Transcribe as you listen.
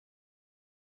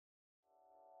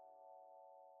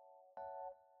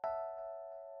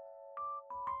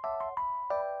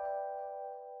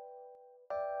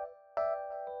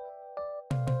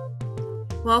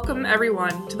Welcome,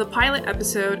 everyone, to the pilot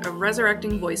episode of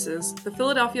Resurrecting Voices, the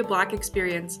Philadelphia Black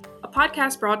Experience, a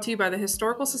podcast brought to you by the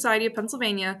Historical Society of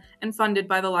Pennsylvania and funded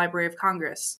by the Library of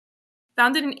Congress.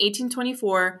 Founded in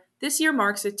 1824, this year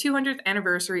marks the 200th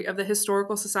anniversary of the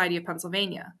Historical Society of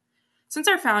Pennsylvania. Since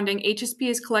our founding, HSP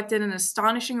has collected an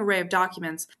astonishing array of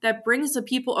documents that brings the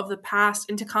people of the past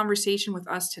into conversation with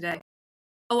us today.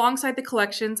 Alongside the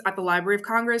collections at the Library of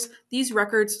Congress, these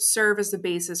records serve as the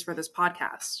basis for this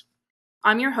podcast.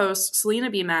 I'm your host,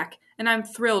 Selena Bemak, and I'm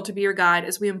thrilled to be your guide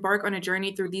as we embark on a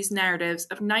journey through these narratives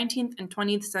of 19th and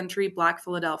 20th century Black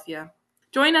Philadelphia.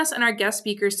 Join us and our guest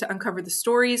speakers to uncover the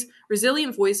stories,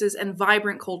 resilient voices, and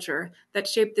vibrant culture that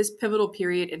shaped this pivotal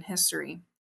period in history.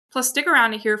 Plus, stick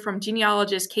around to hear from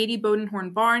genealogist Katie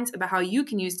Bodenhorn Barnes about how you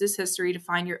can use this history to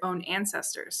find your own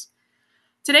ancestors.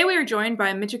 Today we are joined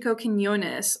by Michiko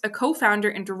Quinones, a co-founder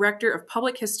and director of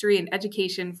public history and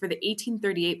education for the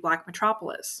 1838 Black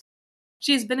Metropolis.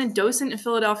 She has been a docent in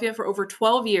Philadelphia for over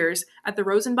 12 years at the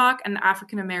Rosenbach and the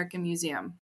African American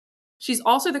Museum. She's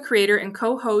also the creator and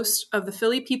co-host of the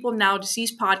Philly People Now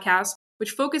Deceased podcast, which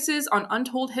focuses on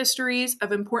untold histories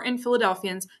of important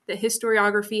Philadelphians that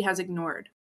historiography has ignored.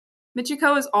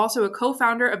 Michiko is also a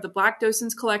co-founder of the Black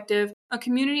Docents Collective, a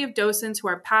community of docents who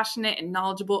are passionate and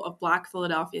knowledgeable of Black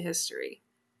Philadelphia history.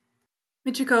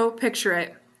 Michiko, picture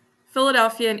it.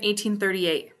 Philadelphia in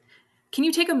 1838. Can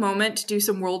you take a moment to do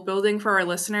some world building for our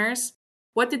listeners?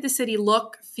 What did the city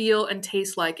look, feel, and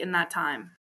taste like in that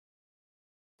time?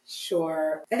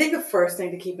 Sure. I think the first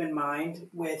thing to keep in mind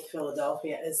with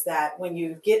Philadelphia is that when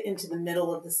you get into the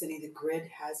middle of the city, the grid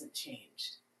hasn't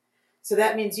changed. So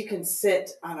that means you can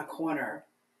sit on a corner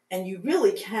and you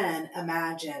really can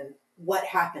imagine what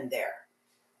happened there.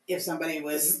 If somebody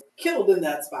was killed in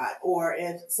that spot or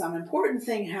if some important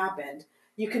thing happened,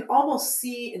 you can almost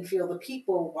see and feel the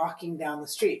people walking down the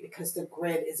street because the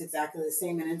grid is exactly the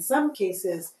same. And in some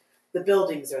cases, the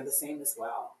buildings are the same as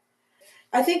well.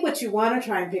 I think what you want to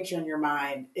try and picture in your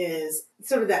mind is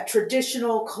sort of that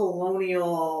traditional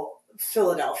colonial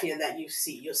Philadelphia that you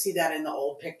see. You'll see that in the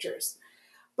old pictures.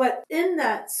 But in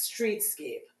that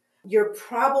streetscape, you're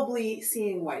probably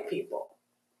seeing white people.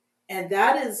 And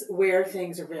that is where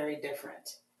things are very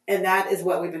different. And that is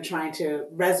what we've been trying to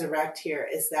resurrect here,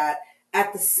 is that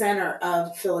at the center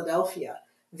of Philadelphia,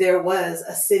 there was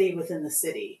a city within the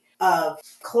city of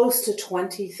close to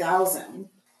 20,000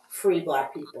 free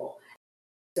Black people.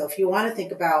 So if you want to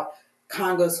think about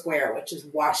Congo Square, which is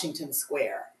Washington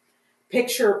Square,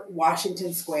 picture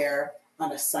Washington Square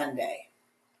on a Sunday.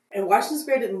 And Washington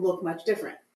Square didn't look much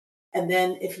different. And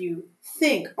then if you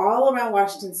think all around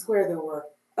Washington Square, there were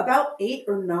about 8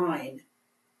 or 9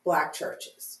 Black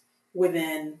churches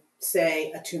within,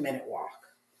 say, a 2-minute walk.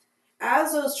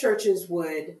 As those churches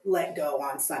would let go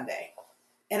on Sunday,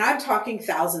 and I'm talking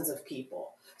thousands of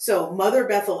people. So Mother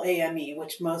Bethel AME,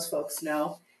 which most folks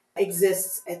know,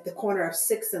 exists at the corner of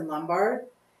 6th and Lombard.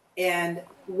 And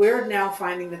we're now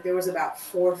finding that there was about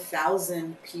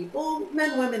 4,000 people,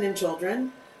 men, women, and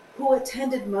children, who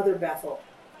attended Mother Bethel.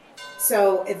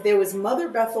 So if there was Mother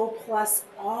Bethel plus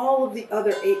all of the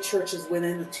other 8 churches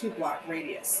within the 2-block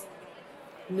radius,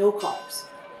 no cars.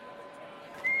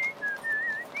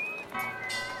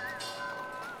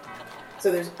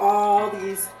 So there's all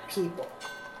these people.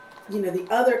 You know, the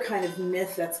other kind of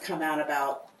myth that's come out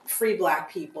about free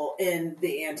Black people in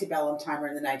the antebellum time or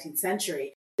in the 19th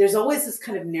century, there's always this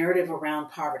kind of narrative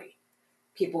around poverty.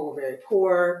 People were very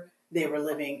poor. They were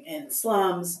living in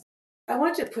slums. I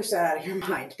want you to push that out of your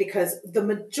mind because the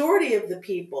majority of the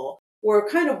people were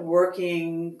kind of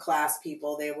working class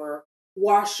people. They were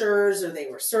washers or they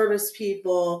were service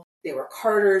people. They were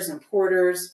carters and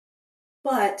porters.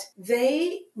 But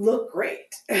they look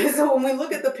great. So when we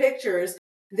look at the pictures,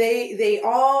 they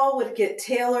all would get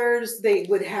tailors. They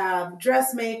would have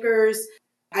dressmakers.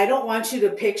 I don't want you to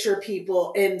picture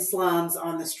people in slums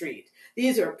on the street.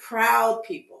 These are proud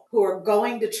people who are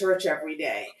going to church every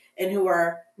day and who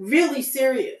are really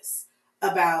serious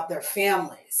about their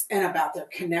families and about their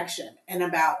connection and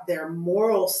about their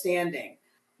moral standing.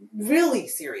 Really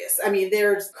serious. I mean,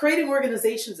 they're creating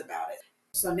organizations about it.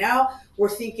 So now we're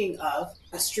thinking of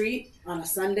a street on a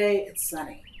Sunday, it's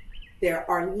sunny. There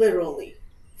are literally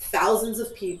thousands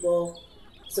of people.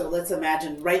 So let's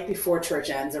imagine right before church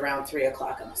ends around 3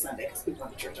 o'clock on a Sunday, because people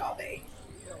go to church all day.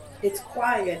 It's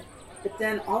quiet, but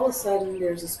then all of a sudden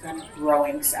there's this kind of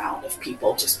growing sound of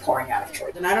people just pouring out of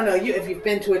church. And I don't know if you've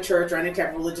been to a church or any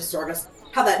type of religious service,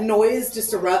 how that noise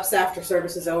just erupts after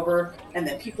service is over, and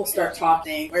then people start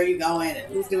talking, where are you going,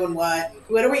 and who's doing what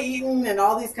are we eating, and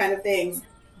all these kind of things.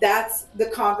 That's the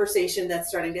conversation that's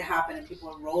starting to happen, and people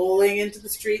are rolling into the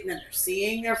street, and then they're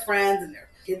seeing their friends, and they're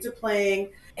kids are playing.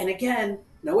 And again,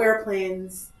 no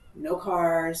airplanes, no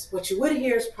cars. What you would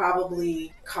hear is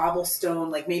probably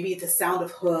cobblestone, like maybe the sound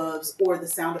of hooves or the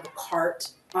sound of a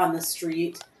cart on the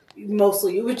street.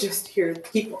 Mostly you would just hear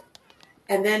people.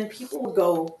 And then people would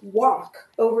go walk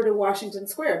over to Washington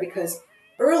Square because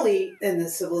early in the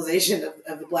civilization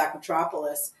of the Black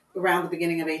metropolis, around the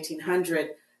beginning of 1800,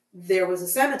 there was a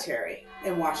cemetery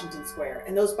in Washington Square,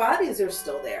 and those bodies are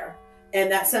still there. And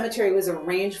that cemetery was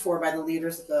arranged for by the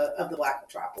leaders of the Black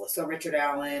metropolis. So Richard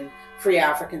Allen, Free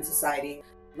African Society.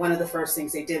 One of the first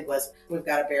things they did was, we've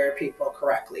got to bury people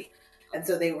correctly. And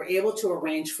so they were able to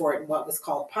arrange for it in what was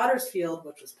called Potter's Field,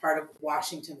 which was part of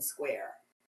Washington Square.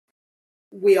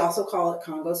 We also call it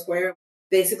Congo Square.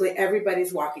 Basically,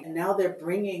 everybody's walking. And now they're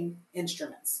bringing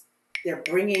instruments. They're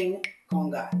bringing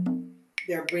conga.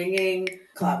 They're bringing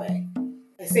clave.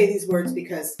 I say these words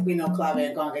because we know clave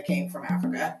and conga came from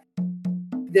Africa.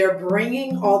 They're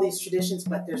bringing all these traditions,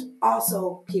 but there's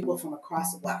also people from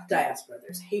across the Black diaspora.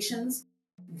 There's Haitians.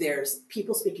 There's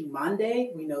people speaking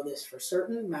Mande. We know this for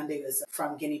certain. Mande is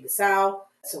from Guinea-Bissau.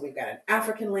 So we've got an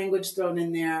African language thrown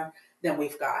in there. Then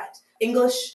we've got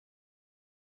English.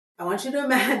 I want you to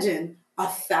imagine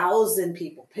 1,000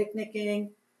 people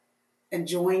picnicking,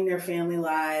 enjoying their family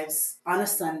lives on a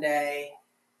Sunday,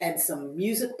 and some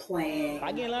music playing,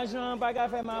 and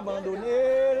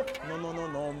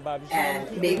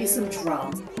maybe some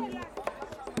drums.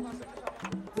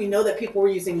 We know that people were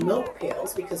using milk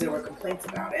pails because there were complaints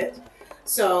about it.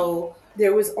 So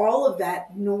there was all of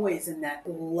that noise and that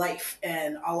life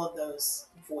and all of those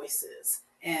voices.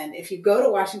 And if you go to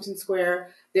Washington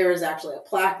Square, there is actually a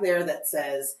plaque there that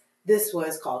says this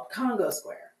was called Congo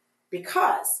Square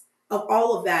because of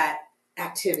all of that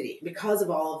activity, because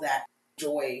of all of that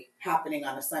joy happening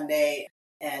on a Sunday.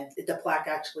 And the plaque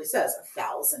actually says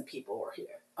 1,000 people were here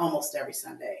almost every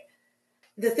Sunday.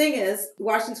 The thing is,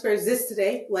 Washington Square exists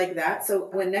today like that. So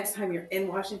when next time you're in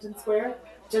Washington Square,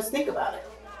 just think about it.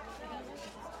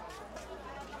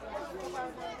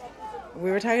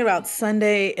 We were talking about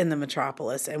Sunday in the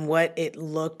Metropolis and what it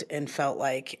looked and felt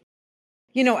like.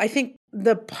 You know, I think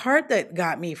the part that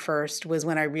got me first was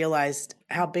when I realized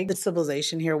how big the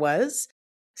civilization here was.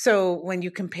 So when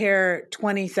you compare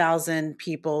 20,000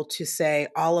 people to, say,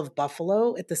 all of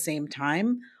Buffalo at the same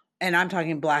time, and I'm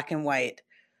talking black and white,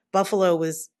 Buffalo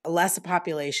was less a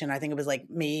population. I think it was like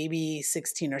maybe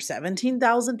 16 or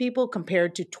 17,000 people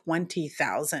compared to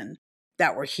 20,000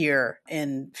 that were here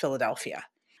in Philadelphia.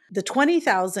 The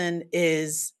 20,000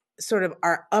 is sort of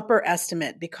our upper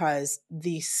estimate because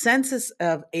the census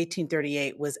of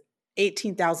 1838 was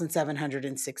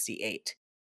 18,768.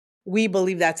 We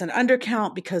believe that's an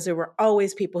undercount because there were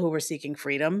always people who were seeking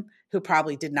freedom who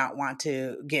probably did not want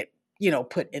to get,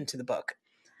 put into the book.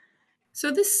 So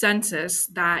this census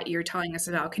that you're telling us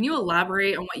about, can you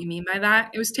elaborate on what you mean by that?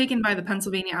 It was taken by the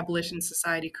Pennsylvania Abolition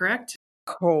Society, correct?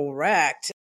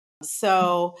 Correct.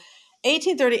 So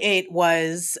 1838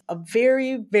 was a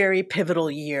very, very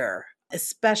pivotal year,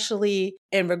 especially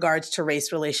in regards to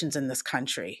race relations in this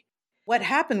country. What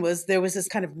happened was there was this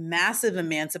kind of massive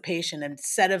emancipation and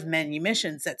set of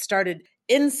manumissions that started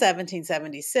in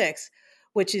 1776,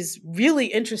 which is really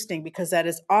interesting because that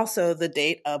is also the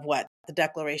date of what? The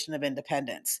Declaration of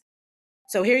Independence.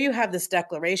 So here you have this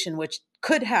declaration, which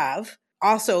could have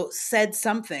also said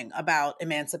something about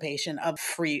emancipation of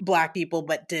free Black people,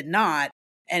 but did not.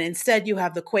 And instead, you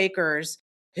have the Quakers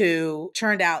who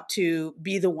turned out to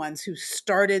be the ones who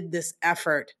started this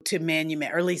effort to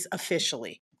manumit, or at least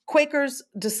officially. Quakers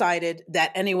decided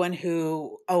that anyone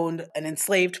who owned an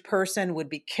enslaved person would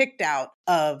be kicked out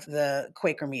of the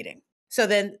Quaker meeting. So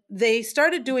then they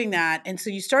started doing that. And so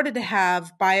you started to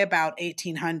have, by about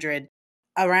 1800,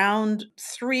 around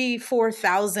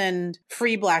 4,000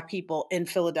 free Black people in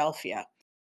Philadelphia.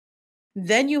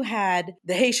 Then you had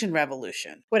the Haitian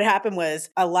Revolution. What happened was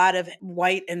a lot of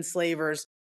white enslavers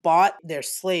bought their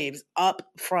slaves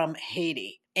up from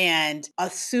Haiti and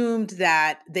assumed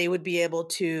that they would be able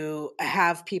to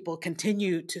have people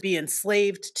continue to be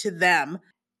enslaved to them.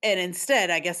 And instead,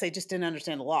 I guess they just didn't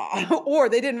understand the law, or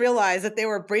they didn't realize that they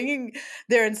were bringing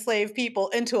their enslaved people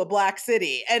into a Black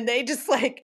city and they just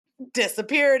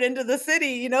disappeared into the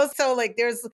city, So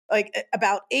there's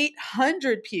about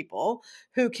 800 people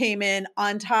who came in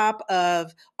on top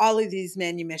of all of these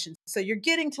manumissions. So you're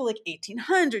getting to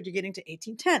 1800, you're getting to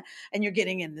 1810, and you're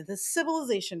getting into the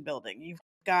civilization building. You've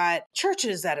got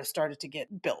churches that have started to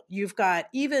get built. You've got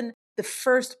even the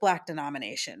first Black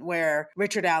denomination where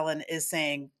Richard Allen is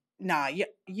saying, nah,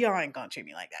 y'all ain't gonna treat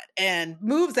me like that, and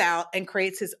moves out and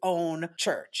creates his own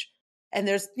church. And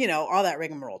there's, all that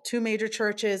rigmarole. 2 major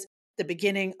churches, the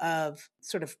beginning of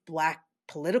sort of Black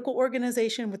political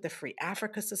organization with the Free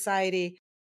Africa Society.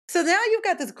 So now you've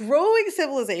got this growing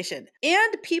civilization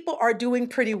and people are doing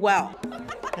pretty well.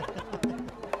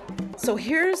 So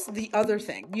here's the other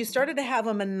thing. You started to have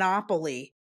a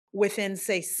monopoly within,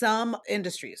 say, some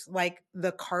industries like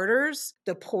the carters,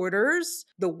 the porters,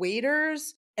 the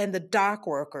waiters, and the dock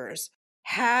workers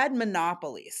had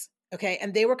monopolies. Okay.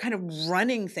 And they were kind of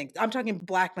running things. I'm talking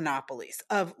Black monopolies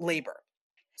of labor.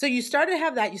 So you started to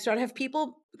have that. You started to have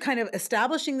people kind of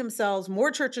establishing themselves, more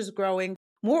churches growing,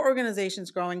 more organizations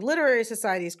growing, literary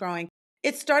societies growing.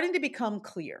 It's starting to become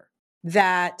clear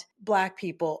that Black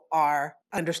people are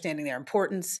understanding their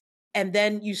importance. And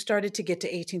then you started to get to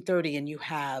 1830 and you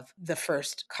have the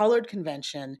first colored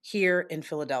convention here in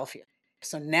Philadelphia.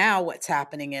 So now what's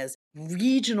happening is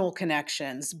regional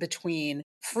connections between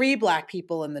free Black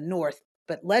people in the North.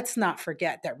 But let's not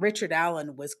forget that Richard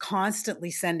Allen was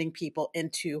constantly sending people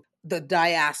into the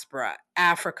diaspora,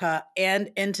 Africa,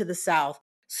 and into the South,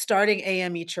 starting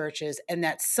AME churches, and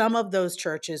that some of those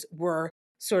churches were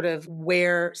sort of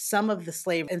where some of the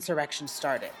slave insurrection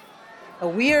started.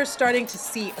 We are starting to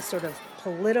see a sort of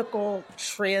political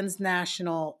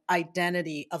transnational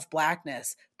identity of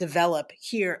Blackness develop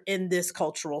here in this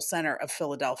cultural center of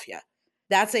Philadelphia.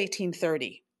 That's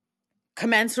 1830.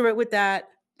 Commensurate with that,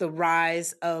 the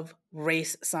rise of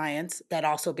race science that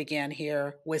also began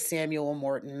here with Samuel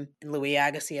Morton and Louis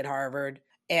Agassiz at Harvard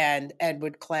and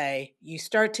Edward Clay. You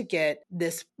start to get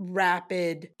this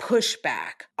rapid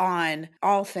pushback on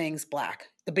all things Black,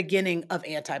 the beginning of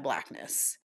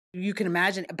anti-Blackness. You can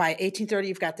imagine by 1830,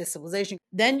 you've got this civilization.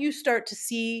 Then you start to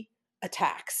see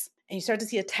attacks, and you start to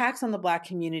see attacks on the Black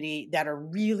community that are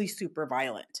really super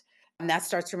violent. And that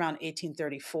starts around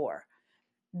 1834.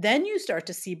 Then you start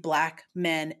to see Black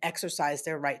men exercise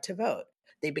their right to vote.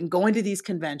 They've been going to these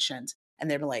conventions and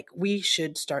they're like, we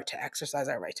should start to exercise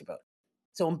our right to vote.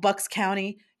 So in Bucks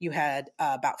County, you had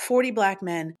about 40 Black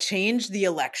men change the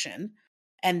election.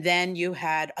 And then you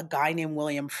had a guy named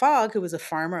William Fogg, who was a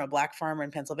farmer, a Black farmer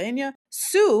in Pennsylvania,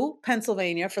 sue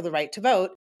Pennsylvania for the right to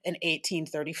vote in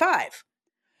 1835.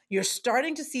 You're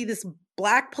starting to see this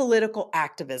Black political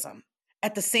activism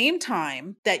at the same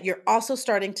time that you're also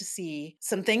starting to see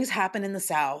some things happen in the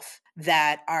South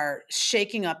that are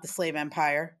shaking up the slave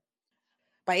empire.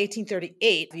 By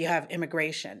 1838, you have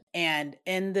immigration. And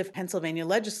in the Pennsylvania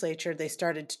legislature, they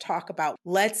started to talk about,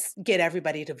 let's get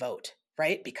everybody to vote,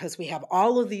 right? Because we have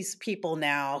all of these people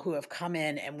now who have come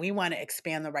in and we want to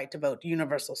expand the right to vote,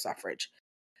 universal suffrage.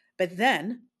 But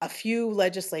then a few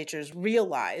legislatures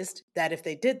realized that if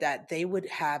they did that, they would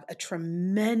have a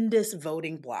tremendous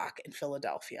voting bloc in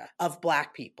Philadelphia of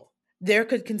Black people. There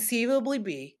could conceivably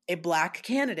be a Black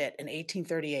candidate in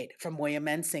 1838 from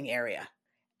William-Mensing area.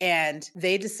 And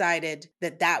they decided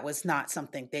that that was not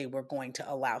something they were going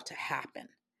to allow to happen.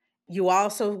 You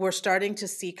also were starting to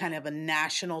see kind of a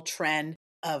national trend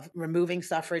of removing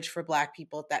suffrage for Black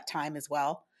people at that time as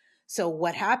well. So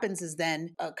what happens is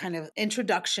then a kind of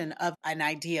introduction of an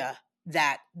idea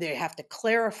that they have to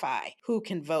clarify who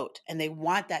can vote. And they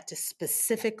want that to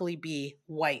specifically be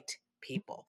white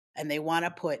people. And they want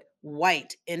to put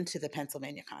white into the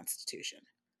Pennsylvania Constitution.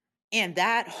 And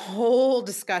that whole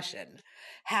discussion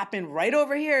happened right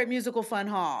over here at Musical Fun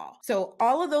Hall. So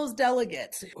all of those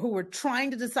delegates who were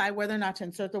trying to decide whether or not to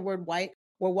insert the word white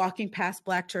were walking past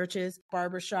Black churches,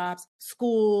 barbershops,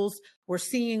 schools. We're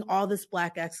seeing all this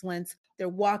Black excellence. They're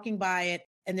walking by it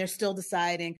and they're still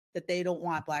deciding that they don't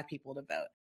want Black people to vote.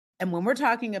 And when we're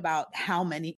talking about how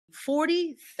many,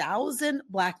 40,000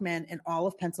 Black men in all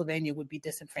of Pennsylvania would be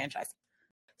disenfranchised.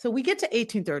 So we get to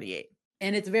 1838.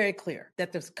 And it's very clear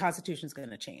that the Constitution is going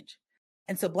to change.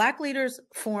 And so Black leaders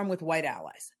form with white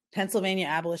allies, Pennsylvania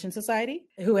Abolition Society,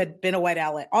 who had been a white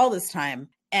ally all this time,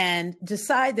 and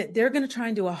decide that they're going to try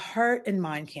and do a heart and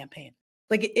mind campaign.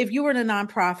 Like if you were in a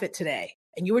nonprofit today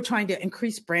and you were trying to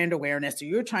increase brand awareness, or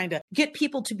you were trying to get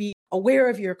people to be aware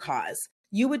of your cause,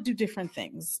 you would do different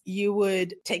things. You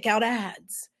would take out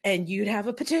ads and you'd have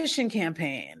a petition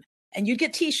campaign and you'd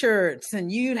get t-shirts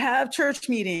and you'd have church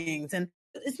meetings, and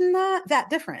it's not that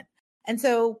different. And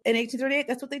so in 1838,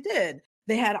 that's what they did.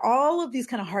 They had all of these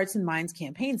kind of hearts and minds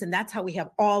campaigns. And that's how we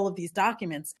have all of these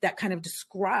documents that kind of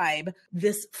describe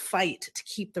this fight to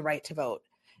keep the right to vote.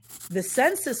 The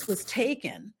census was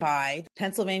taken by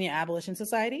Pennsylvania Abolition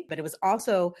Society, but it was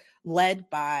also led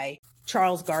by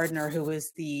Charles Gardner, who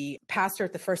was the pastor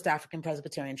at the First African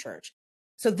Presbyterian Church.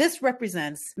 So this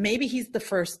represents, maybe he's the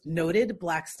first noted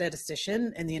Black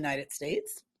statistician in the United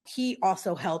States. He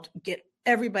also helped get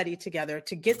everybody together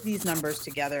to get these numbers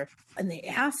together. And they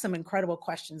asked some incredible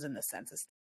questions in the census.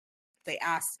 They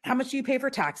asked, how much do you pay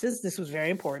for taxes? This was very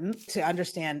important to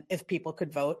understand if people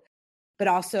could vote. but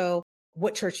also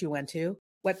what church you went to,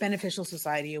 what beneficial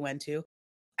society you went to,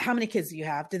 how many kids do you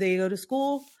have? Do they go to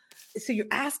school? So you're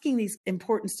asking these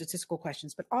important statistical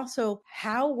questions, but also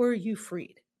how were you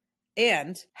freed?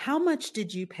 And how much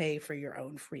did you pay for your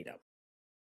own freedom?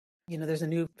 There's a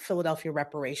new Philadelphia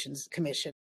Reparations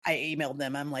Commission. I emailed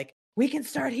them. I'm like, we can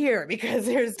start here because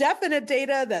there's definite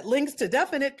data that links to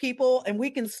definite people, and we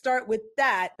can start with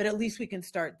that, but at least we can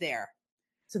start there.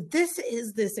 So this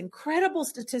is this incredible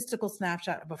statistical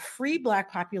snapshot of a free Black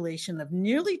population of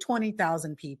nearly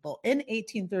 20,000 people in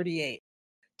 1838,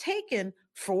 taken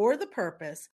for the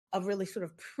purpose of really sort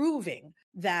of proving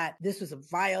that this was a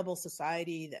viable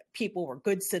society, that people were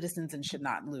good citizens and should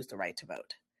not lose the right to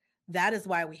vote. That is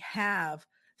why we have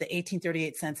the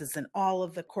 1838 census and all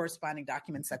of the corresponding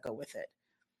documents that go with it.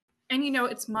 And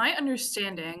it's my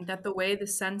understanding that the way the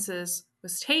census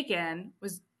was taken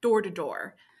was door to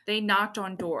door. They knocked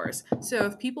on doors. So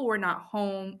if people were not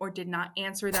home or did not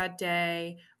answer that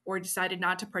day or decided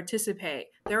not to participate,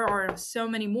 there are so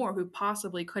many more who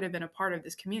possibly could have been a part of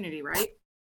this community, right?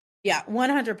 Yeah,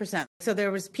 100%. So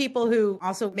there was people who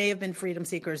also may have been freedom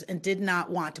seekers and did not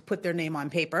want to put their name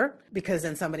on paper because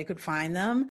then somebody could find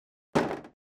them.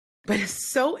 But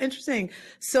it's so interesting.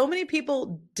 So many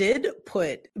people did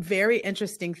put very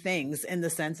interesting things in the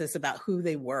census about who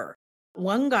they were.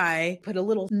 One guy put a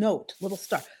little note, little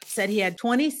star, said he had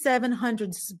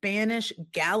 2,700 Spanish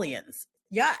galleons.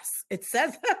 Yes, it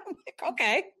says that. I'm like,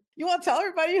 okay, you want to tell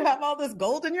everybody you have all this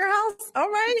gold in your house? All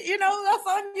right, that's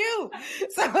on you.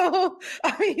 So,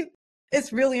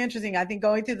 it's really interesting. I think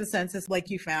going through the census, like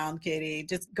you found, Katie,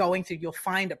 just going through, you'll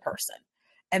find a person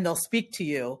and they'll speak to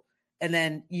you. And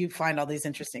then you find all these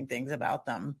interesting things about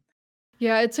them.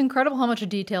 Yeah, it's incredible how much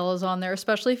detail is on there,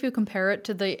 especially if you compare it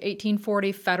to the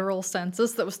 1840 federal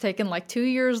census that was taken like 2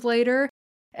 years later.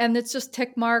 And it's just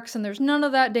tick marks, and there's none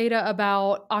of that data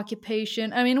about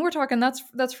occupation. We're talking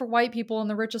that's for white people and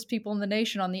the richest people in the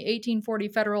nation. On the 1840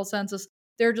 federal census,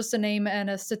 they're just a name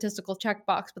and a statistical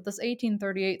checkbox. But this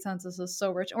 1838 census is so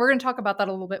rich. And we're going to talk about that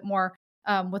a little bit more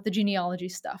with the genealogy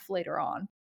stuff later on.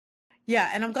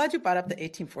 Yeah, and I'm glad you brought up the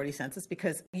 1840 census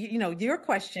because, your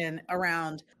question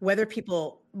around whether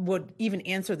people would even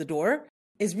answer the door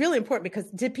is really important because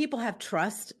did people have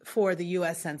trust for the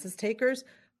U.S. census takers?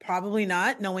 Probably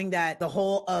not, knowing that the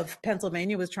whole of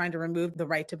Pennsylvania was trying to remove the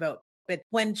right to vote. But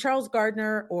when Charles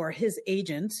Gardner or his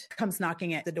agent comes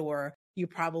knocking at the door, you're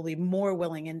probably more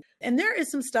willing. And there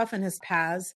is some stuff in his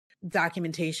PAS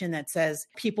documentation that says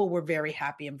people were very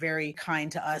happy and very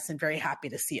kind to us and very happy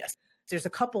to see us. There's a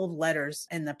couple of letters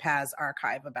in the PAS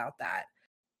archive about that.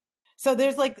 So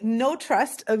there's like no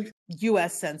trust of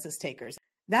U.S. census takers.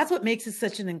 That's what makes it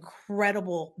such an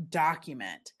incredible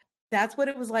document. That's what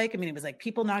it was like. It was like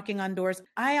people knocking on doors.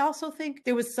 I also think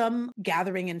there was some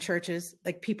gathering in churches,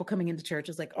 like people coming into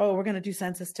churches like, oh, we're going to do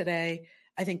census today.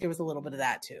 I think there was a little bit of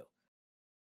that too.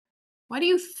 Why do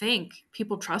you think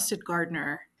people trusted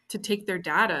Gardner to take their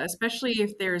data, especially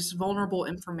if there's vulnerable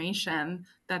information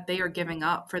that they are giving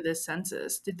up for this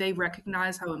census? Did they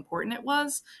recognize how important it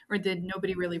was, or did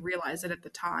nobody really realize it at the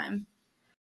time?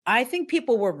 I think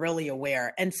people were really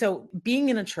aware. And so being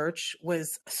in a church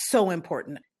was so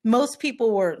important. Most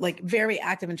people were like very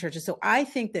active in churches. So I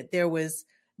think that there was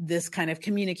this kind of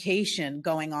communication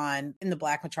going on in the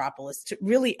Black metropolis to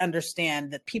really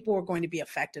understand that people were going to be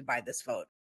affected by this vote.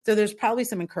 So there's probably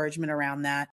some encouragement around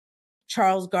that.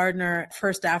 Charles Gardner,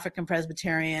 First African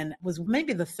Presbyterian, was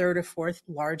maybe the third or fourth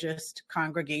largest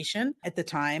congregation at the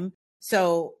time.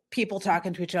 So people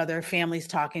talking to each other, families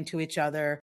talking to each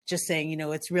other, just saying,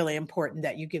 it's really important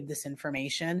that you give this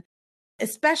information,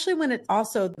 especially when it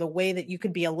also the way that you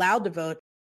could be allowed to vote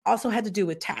also had to do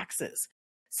with taxes.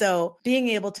 So being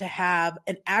able to have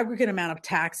an aggregate amount of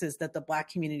taxes that the Black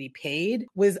community paid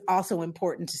was also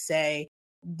important to say,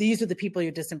 these are the people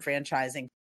you're disenfranchising.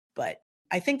 But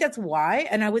I think that's why.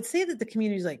 And I would say that the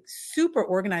community is like super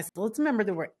organized. Let's remember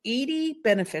there were 80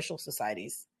 beneficial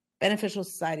societies. Beneficial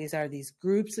societies are these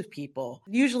groups of people,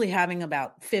 usually having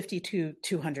about 50 to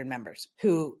 200 members,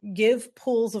 who give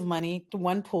pools of money. To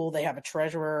one pool, they have a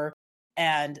treasurer,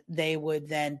 and they would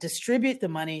then distribute the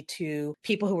money to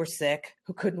people who were sick,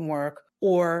 who couldn't work,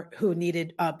 or who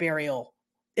needed a burial.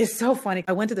 It's so funny.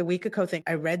 I went to the Wekiko thing.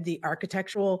 I read the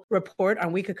architectural report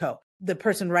on Wekiko. The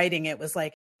person writing it was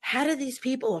like, how do these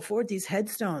people afford these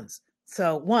headstones?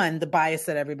 So one, the bias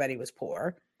that everybody was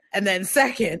poor. And then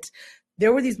second,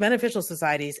 there were these beneficial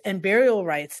societies and burial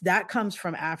rights. That comes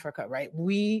from Africa, right?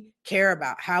 We care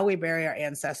about how we bury our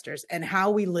ancestors and how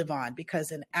we live on,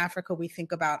 because in Africa, we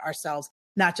think about ourselves,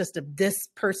 not just of this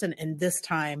person in this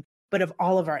time, but of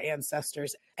all of our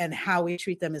ancestors, and how we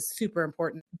treat them is super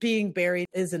important. Being buried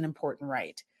is an important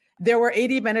right. There were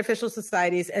 80 beneficial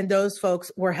societies, and those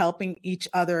folks were helping each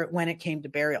other when it came to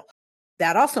burial.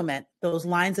 That also meant those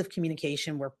lines of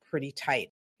communication were pretty tight.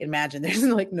 Imagine there's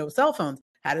like no cell phones.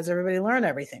 How does everybody learn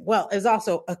everything? Well, it was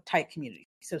also a tight community.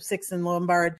 So 6th and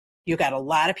Lombard, you got a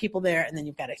lot of people there, and then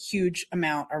you've got a huge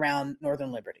amount around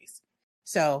Northern Liberties.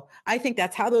 So I think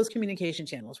that's how those communication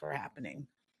channels were happening.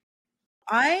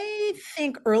 I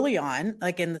think early on,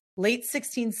 like in the late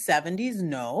 1670s,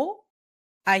 no.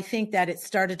 I think that it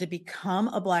started to become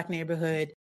a Black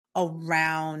neighborhood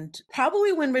around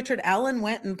probably when Richard Allen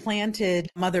went and planted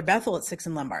Mother Bethel at 6th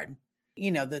and Lombard. You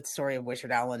know, the story of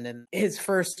Richard Allen, and his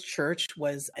first church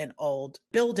was an old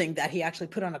building that he actually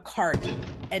put on a cart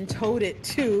and towed it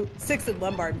to 6th and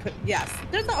Lombard and put, yes,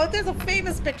 there's a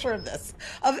famous picture of this,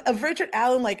 of Richard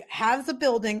Allen, like has a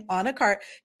building on a cart.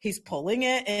 He's pulling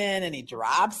it in and he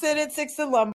drops it at 6th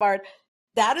and Lombard.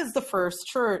 That is the first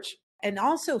church. And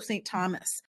also St.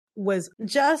 Thomas was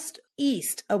just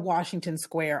east of Washington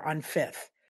Square on 5th,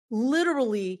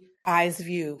 literally eyes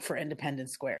view for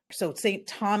Independence Square. So St.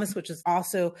 Thomas, which is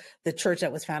also the church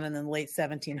that was founded in the late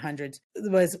 1700s,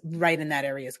 was right in that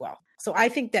area as well. So I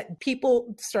think that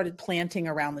people started planting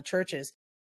around the churches.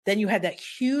 Then you had that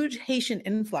huge Haitian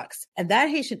influx, and that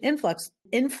Haitian influx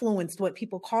influenced what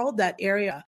people called that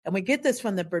area. And we get this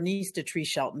from the Bernice de Tree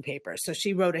Shelton paper. So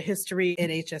she wrote a history in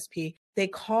HSP. They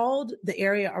called the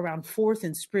area around 4th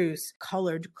and Spruce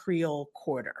Colored Creole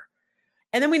Quarter.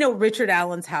 And then we know Richard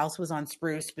Allen's house was on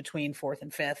Spruce between 4th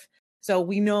and 5th. So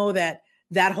we know that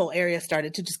that whole area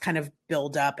started to just kind of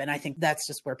build up. And I think that's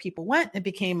just where people went. It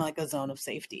became like a zone of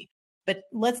safety. But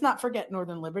let's not forget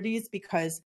Northern Liberties,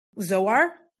 because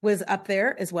Zoar was up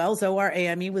there as well. Zoar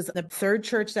AME was the third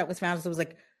church that was founded. So it was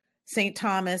like St.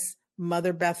 Thomas,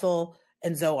 Mother Bethel,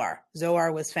 and Zoar.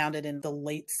 Zoar was founded in the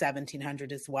late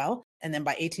 1700s as well. And then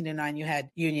by 1809, you had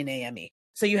Union AME.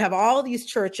 So you have all these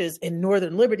churches in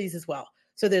Northern Liberties as well.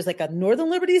 So there's like a Northern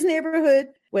Liberties neighborhood,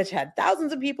 which had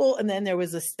thousands of people. And then there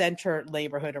was a center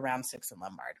neighborhood around 6th and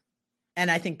Lombard. And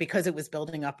I think because it was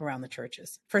building up around the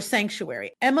churches. For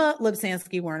sanctuary, Emma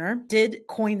Lubsansky-Werner did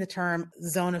coin the term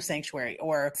zone of sanctuary,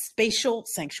 or spatial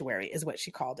sanctuary is what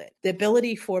she called it. The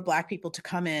ability for Black people to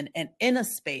come in and in a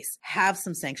space have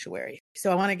some sanctuary.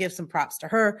 So I want to give some props to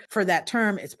her for that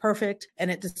term. It's perfect.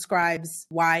 And it describes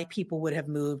why people would have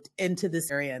moved into this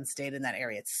area and stayed in that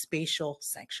area. It's spatial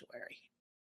sanctuary.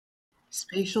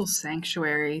 Spatial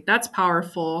sanctuary. That's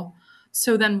powerful.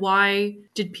 So then why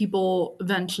did people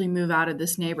eventually move out of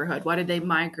this neighborhood? Why did they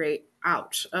migrate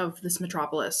out of this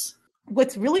metropolis?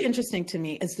 What's really interesting to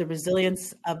me is the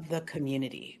resilience of the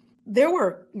community. There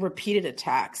were repeated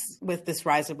attacks with this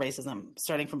rise of racism,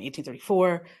 starting from 1834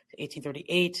 to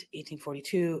 1838,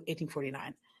 1842,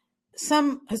 1849.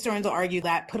 Some historians will argue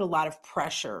that put a lot of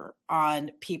pressure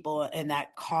on people and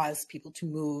that caused people to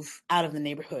move out of the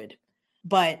neighborhood.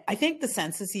 But I think the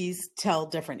censuses tell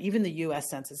different, even the US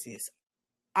censuses.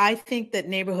 I think that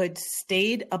neighborhood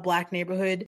stayed a Black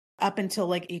neighborhood up until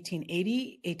like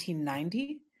 1880,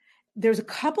 1890. There's a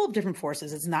couple of different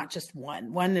forces. It's not just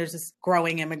one. One, there's this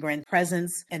growing immigrant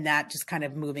presence and that just kind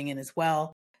of moving in as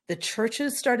well. The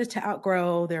churches started to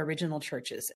outgrow their original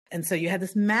churches. And so you had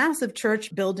this massive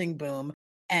church building boom.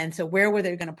 And so where were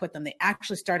they going to put them? They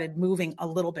actually started moving a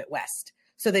little bit west.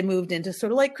 So they moved into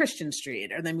sort of like Christian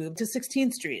Street, or they moved to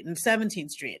 16th Street and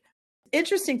 17th Street.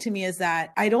 Interesting to me is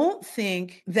that I don't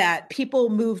think that people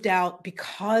moved out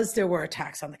because there were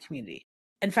attacks on the community.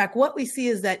 In fact, what we see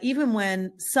is that even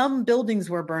when some buildings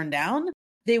were burned down,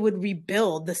 they would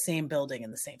rebuild the same building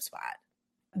in the same spot.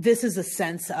 This is a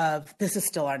sense of, this is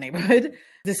still our neighborhood.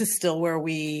 This is still where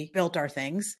we built our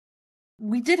things.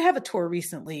 We did have a tour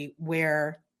recently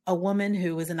where a woman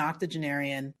who was an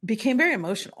octogenarian became very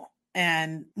emotional.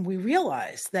 And we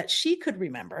realized that she could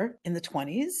remember in the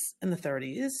 20s and the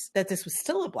 30s that this was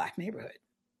still a Black neighborhood.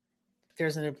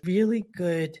 There's a really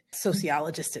good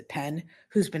sociologist at Penn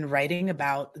who's been writing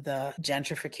about the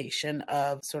gentrification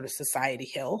of sort of Society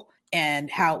Hill and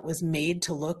how it was made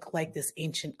to look like this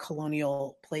ancient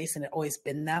colonial place, and it always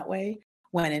been that way,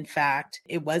 when in fact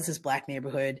it was this Black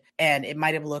neighborhood and it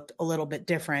might have looked a little bit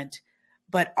different,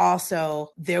 but also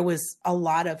there was a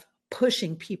lot of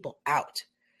pushing people out.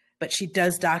 But she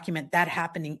does document that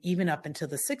happening even up into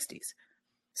the 60s.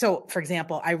 So, for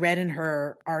example, I read in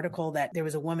her article that there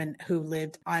was a woman who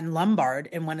lived on Lombard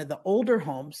in one of the older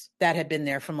homes that had been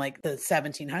there from like the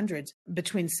 1700s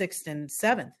between 6th and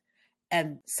 7th.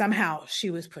 And somehow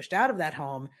she was pushed out of that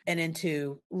home and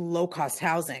into low-cost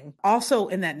housing, also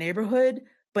in that neighborhood,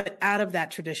 but out of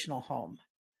that traditional home.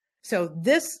 So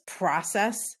this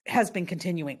process has been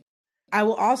continuing. I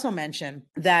will also mention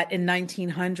that in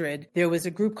 1900, there was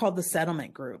a group called the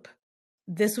Settlement Group.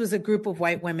 This was a group of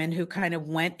white women who kind of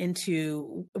went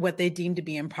into what they deemed to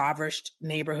be impoverished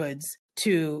neighborhoods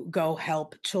to go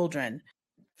help children.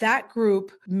 That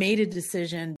group made a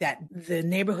decision that the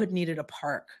neighborhood needed a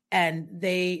park, and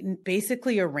they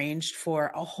basically arranged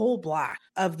for a whole block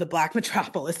of the Black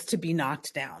Metropolis to be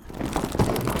knocked down.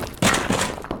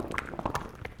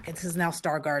 This is now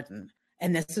Star Garden,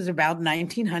 and this is about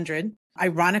 1900.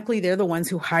 Ironically, they're the ones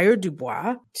who hired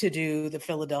Dubois to do the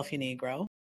Philadelphia Negro.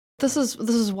 This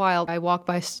is wild. I walk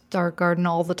by Star Garden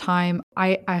all the time.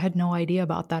 I had no idea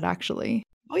about that, actually.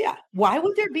 Oh, yeah. Why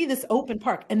would there be this open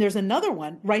park? And there's another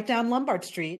one right down Lombard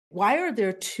Street. Why are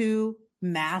there two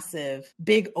massive,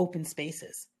 big open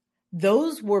spaces?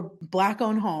 Those were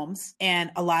Black-owned homes,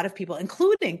 and a lot of people,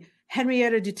 including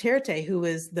Henrietta Duterte, who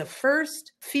was the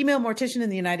first female mortician in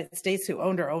the United States who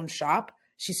owned her own shop.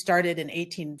 She started in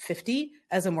 1850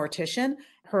 as a mortician.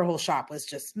 Her whole shop was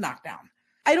just knocked down.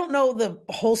 I don't know the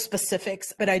whole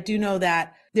specifics, but I do know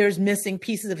that there's missing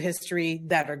pieces of history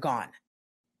that are gone,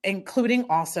 including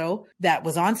also that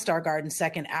was on Star Garden,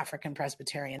 Second African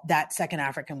Presbyterian. That Second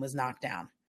African was knocked down.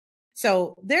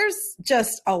 So there's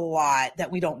just a lot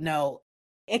that we don't know.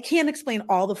 I can't explain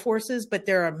all the forces, but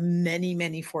there are many,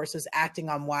 many forces acting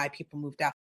on why people moved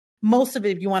out. Most of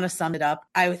it, if you want to sum it up,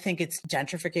 I would think it's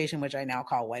gentrification, which I now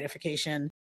call whiteification.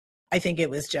 I think it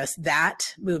was just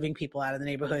that, moving people out of the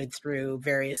neighborhood through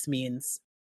various means.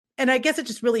 And I guess it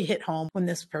just really hit home when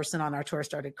this person on our tour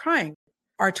started crying.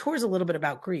 Our tour is a little bit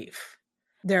about grief.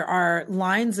 There are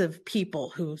lines of people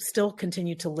who still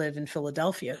continue to live in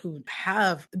Philadelphia who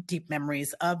have deep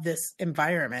memories of this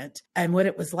environment and what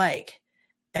it was like.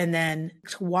 And then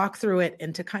to walk through it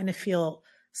and to kind of feel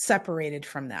separated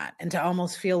from that and to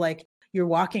almost feel like you're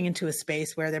walking into a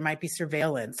space where there might be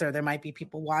surveillance or there might be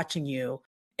people watching you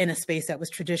in a space that was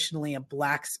traditionally a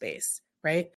Black space,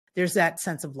 right? There's that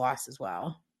sense of loss as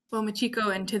well. Well,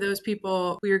 Machiko, and to those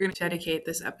people we are going to dedicate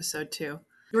this episode to.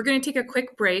 We're going to take a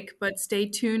quick break, but stay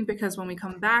tuned because when we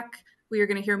come back, we are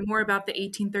going to hear more about the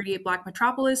 1838 Black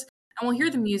Metropolis, and we'll hear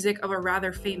the music of a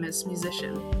rather famous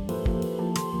musician.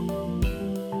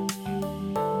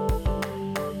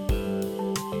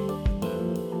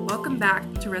 Welcome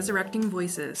back to Resurrecting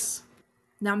Voices.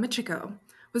 Now, Michiko,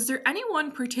 was there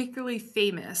anyone particularly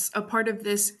famous a part of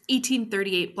this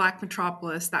 1838 Black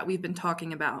Metropolis that we've been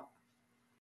talking about?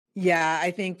 Yeah,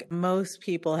 I think most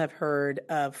people have heard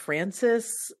of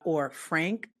Francis or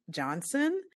Frank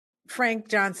Johnson. Frank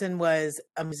Johnson was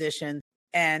a musician,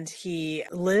 and he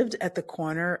lived at the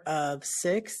corner of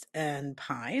 6th and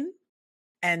Pine.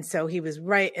 And so he was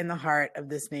right in the heart of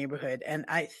this neighborhood. And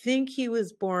I think he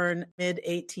was born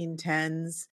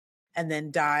mid-1810s and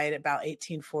then died about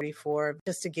 1844,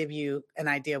 just to give you an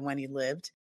idea of when he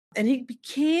lived. And he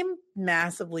became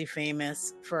massively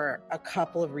famous for a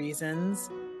couple of reasons.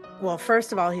 Well,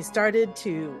 first of all, he started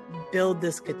to build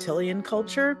this cotillion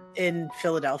culture in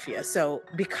Philadelphia. So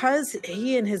because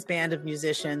he and his band of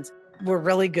musicians were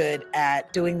really good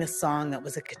at doing this song that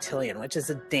was a cotillion, which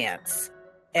is a dance.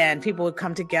 And people would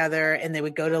come together and they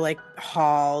would go to like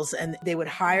halls and they would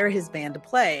hire his band to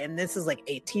play. And this is like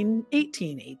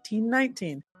 1818,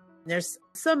 1819. There's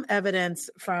some evidence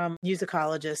from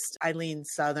musicologist Eileen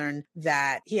Southern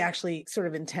that he actually sort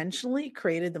of intentionally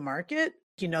created the market.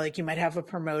 You know, like you might have a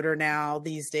promoter now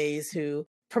these days who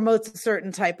promotes a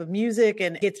certain type of music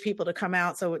and gets people to come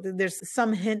out. So there's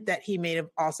some hint that he may have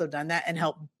also done that and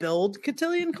helped build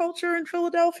cotillion culture in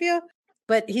Philadelphia.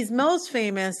 But he's most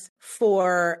famous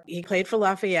for, he played for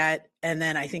Lafayette. And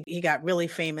then I think he got really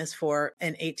famous for in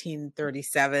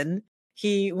 1837.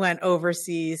 He went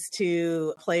overseas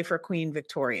to play for Queen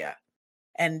Victoria.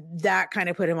 And that kind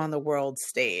of put him on the world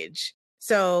stage.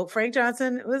 So Frank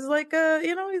Johnson was like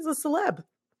he's a celeb.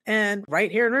 And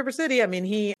right here in River City, I mean,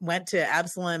 he went to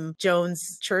Absalom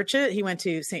Jones Church. He went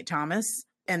to St. Thomas.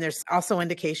 And there's also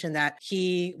indication that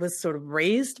he was sort of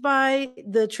raised by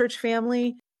the church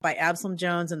family, by Absalom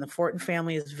Jones, and the Fortin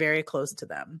family is very close to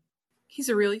them. He's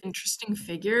a really interesting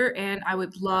figure, and I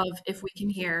would love if we can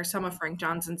hear some of Frank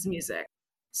Johnson's music.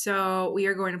 So we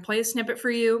are going to play a snippet for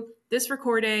you. This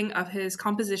recording of his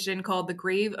composition called The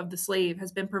Grave of the Slave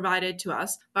has been provided to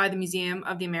us by the Museum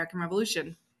of the American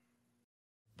Revolution.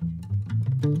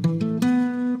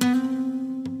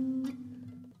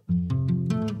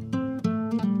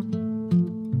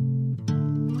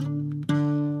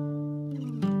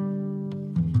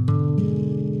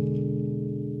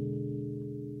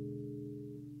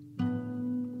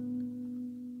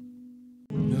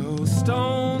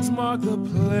 Mark the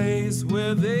place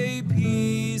where they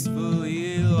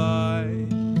peacefully lie,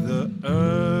 the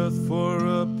earth for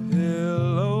a pillar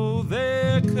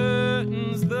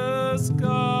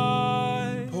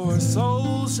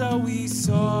shall we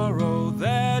sorrow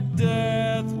that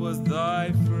death was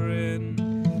thy friend,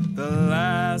 the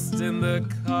last and the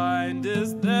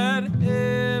kindest that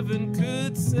heaven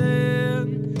could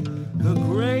send. The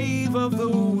grave of the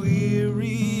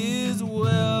weary is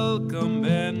welcome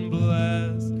and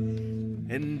blessed,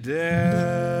 and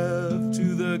death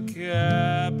to the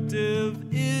captive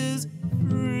is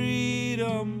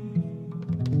freedom.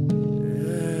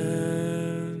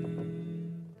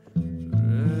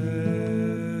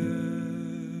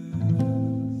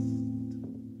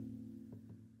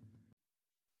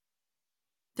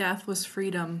 Death was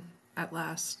freedom at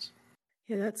last.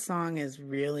 Yeah, that song is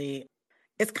really,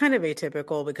 it's kind of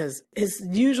atypical because his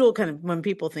usual kind of, when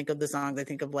people think of the song, they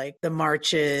think of like the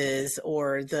marches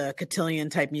or the cotillion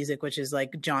type music, which is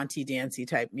like jaunty, dancey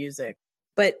type music.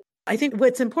 But I think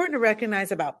what's important to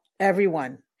recognize about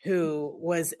everyone who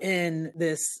was in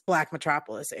this Black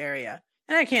Metropolis area,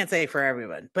 and I can't say for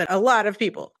everyone, but a lot of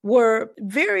people were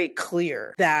very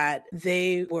clear that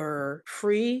they were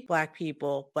free Black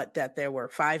people, but that there were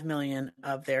 5 million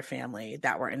of their family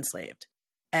that were enslaved.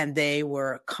 And they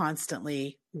were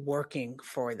constantly working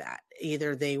for that.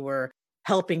 Either they were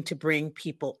helping to bring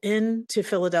people into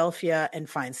Philadelphia and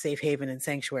find safe haven and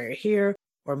sanctuary here,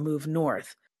 or move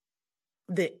north.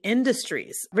 The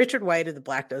industries, Richard White of the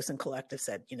Black Docent Collective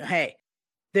said, hey,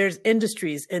 there's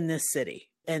industries in this city,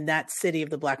 in that city of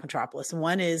the Black Metropolis.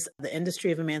 One is the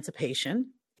industry of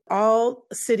emancipation. All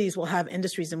cities will have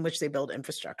industries in which they build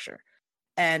infrastructure.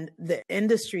 And the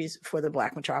industries for the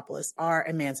Black Metropolis are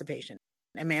emancipation.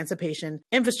 Emancipation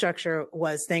infrastructure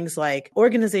was things like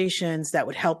organizations that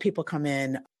would help people come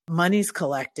in, monies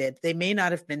collected. They may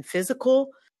not have been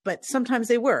physical, but sometimes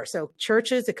they were. So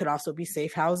churches, it could also be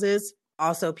safe houses.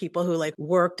 Also people who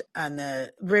worked on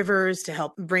the rivers to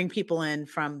help bring people in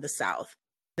from the South.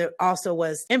 There also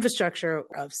was infrastructure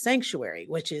of sanctuary,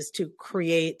 which is to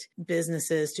create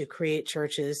businesses, to create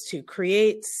churches, to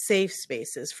create safe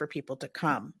spaces for people to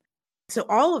come. So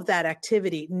all of that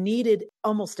activity needed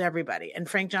almost everybody. And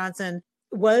Frank Johnson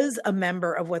was a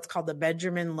member of what's called the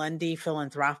Benjamin Lundy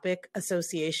Philanthropic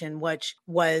Association, which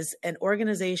was an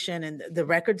organization, and the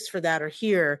records for that are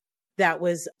here, that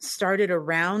was started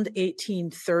around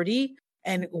 1830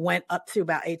 and went up through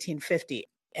about 1850.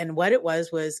 And what it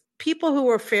was people who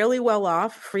were fairly well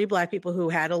off, free Black people who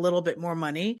had a little bit more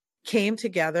money, came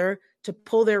together to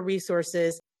pull their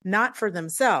resources, not for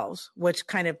themselves, which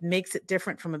kind of makes it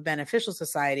different from a beneficial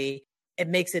society. It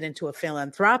makes it into a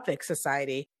philanthropic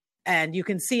society. And you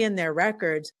can see in their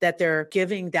records that they're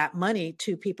giving that money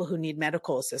to people who need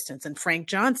medical assistance. And Frank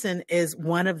Johnson is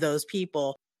one of those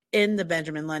people in the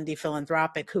Benjamin Lundy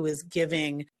Philanthropic who is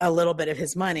giving a little bit of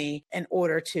his money in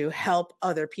order to help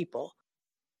other people.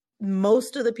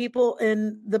 Most of the people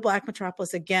in the Black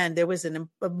Metropolis, again, there was a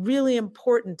really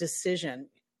important decision.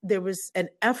 There was an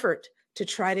effort to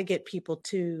try to get people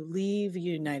to leave the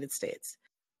United States.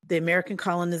 The American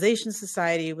Colonization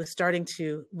Society was starting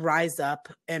to rise up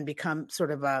and become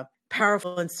sort of a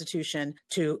powerful institution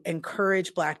to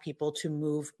encourage Black people to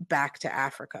move back to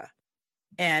Africa.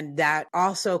 And that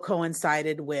also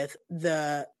coincided with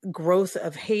the growth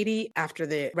of Haiti after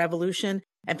the revolution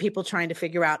and people trying to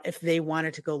figure out if they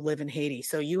wanted to go live in Haiti.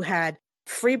 So you had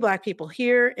free Black people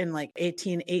here in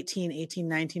 1818,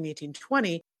 1819,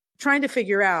 1820, trying to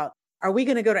figure out, are we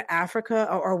going to go to Africa,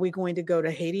 or are we going to go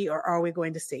to Haiti, or are we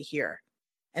going to stay here?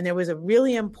 And there was a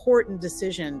really important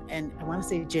decision, and I want to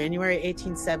say January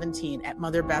 1817 at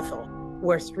Mother Bethel,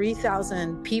 where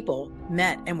 3,000 people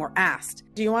met and were asked,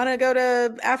 do you want to go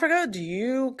to Africa? Do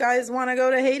you guys want to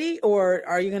go to Haiti, or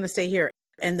are you going to stay here?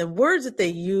 And the words that they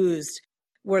used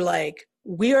were like,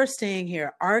 we are staying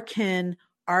here. Our kin,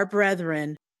 our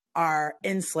brethren are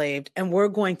enslaved, and we're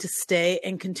going to stay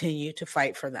and continue to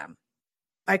fight for them.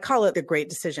 I call it the Great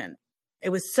Decision. It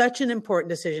was such an important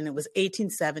decision. It was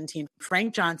 1817.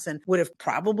 Frank Johnson would have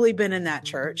probably been in that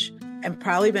church and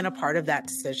probably been a part of that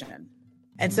decision.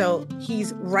 And so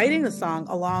he's writing the song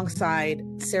alongside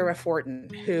Sarah Fortin,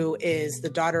 who is the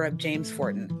daughter of James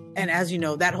Fortin. And as you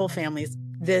know, that whole family is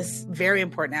this very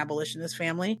important abolitionist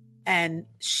family. And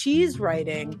she's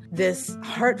writing this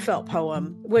heartfelt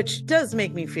poem, which does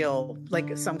make me feel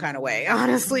like some kind of way,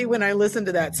 honestly, when I listen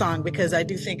to that song, because I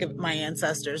do think of my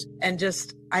ancestors and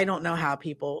just, I don't know how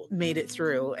people made it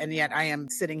through. And yet I am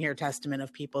sitting here testament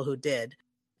of people who did.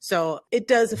 So it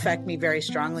does affect me very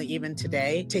strongly even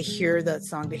today to hear that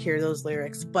song, to hear those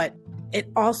lyrics. But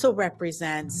it also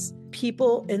represents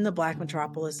people in the Black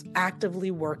Metropolis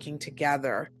actively working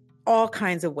together all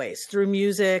kinds of ways, through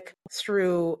music,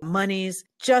 through monies,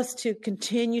 just to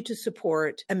continue to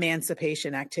support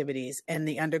emancipation activities and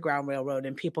the Underground Railroad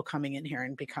and people coming in here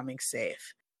and becoming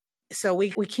safe. So we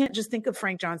can't just think of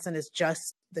Frank Johnson as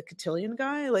just the cotillion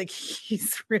guy. Like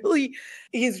he's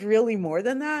really more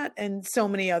than that. And so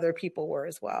many other people were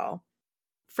as well.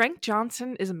 Frank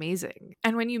Johnson is amazing.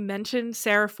 And when you mentioned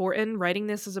Sarah Fortin writing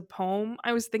this as a poem,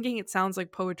 I was thinking it sounds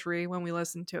like poetry when we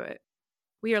listen to it.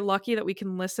 We are lucky that we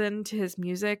can listen to his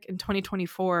music in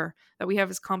 2024, that we have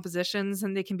his compositions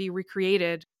and they can be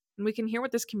recreated, and we can hear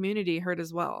what this community heard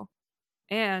as well.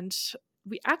 And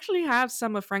we actually have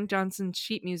some of Frank Johnson's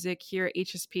sheet music here at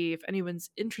HSP if anyone's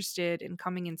interested in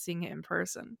coming and seeing it in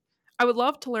person. I would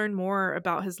love to learn more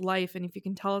about his life and if you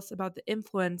can tell us about the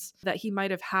influence that he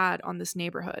might have had on this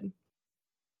neighborhood.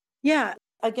 Yeah.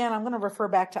 Again, I'm going to refer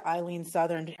back to Eileen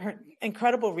Southern, her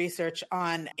incredible research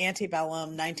on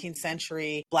antebellum 19th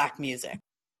century Black music.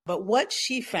 But what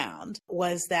she found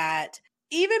was that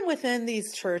even within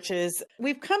these churches,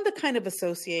 we've come to kind of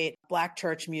associate Black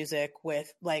church music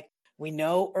with, like, we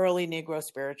know early Negro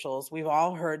spirituals. We've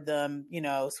all heard them,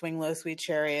 Swing Low, Sweet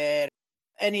Chariot,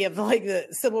 any of the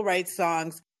civil rights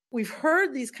songs. We've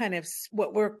heard these kind of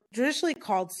what were traditionally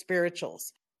called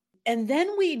spirituals. And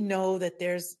then we know that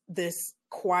there's this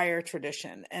choir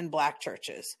tradition in Black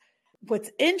churches.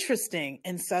 What's interesting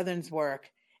in Southern's work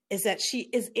is that she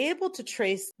is able to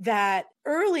trace that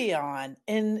early on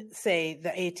in, say, the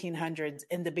 1800s,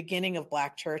 in the beginning of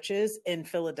Black churches in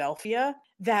Philadelphia,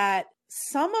 that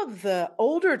some of the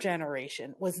older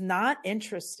generation was not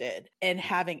interested in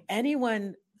having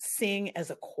anyone sing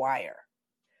as a choir.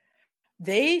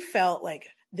 They felt like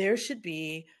there should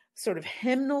be sort of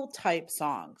hymnal type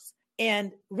songs.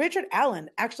 And Richard Allen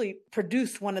actually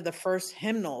produced one of the first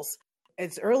hymnals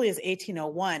as early as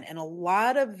 1801. And a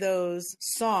lot of those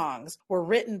songs were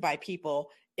written by people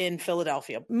in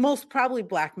Philadelphia, most probably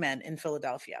Black men in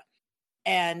Philadelphia.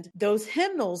 And those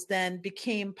hymnals then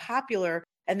became popular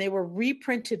and they were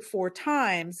reprinted 4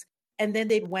 times. And then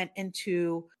they went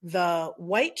into the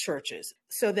white churches,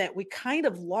 so that we kind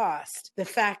of lost the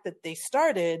fact that they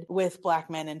started with Black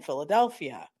men in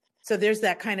Philadelphia. So there's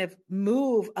that kind of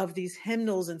move of these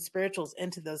hymnals and spirituals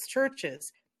into those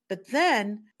churches. But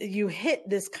then you hit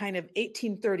this kind of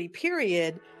 1830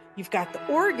 period, you've got the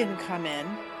organ come in,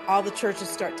 all the churches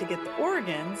start to get the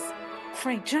organs.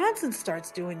 Frank Johnson starts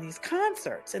doing these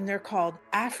concerts, and they're called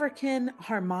African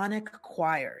harmonic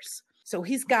choirs. So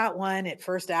he's got one at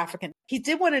First African. He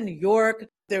did one in New York.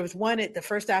 There was one at the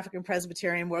First African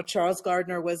Presbyterian where Charles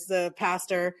Gardner was the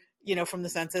pastor, from the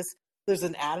census. There's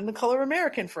an ad in the Color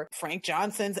American for Frank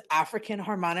Johnson's African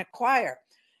Harmonic Choir.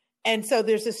 And so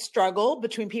there's a struggle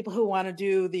between people who want to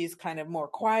do these kind of more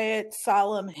quiet,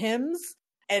 solemn hymns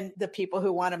and the people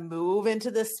who want to move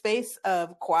into this space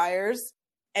of choirs.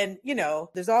 And,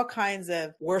 there's all kinds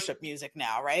of worship music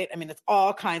now, right? I mean, it's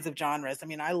all kinds of genres. I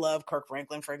mean, I love Kirk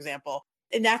Franklin, for example.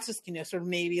 And that's just, sort of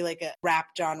maybe like a rap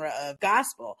genre of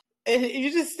gospel. And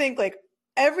you just think like,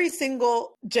 every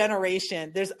single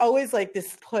generation, there's always like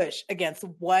this push against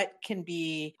what can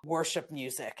be worship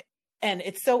music. And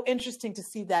it's so interesting to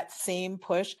see that same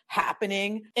push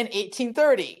happening in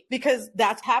 1830, because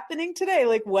that's happening today.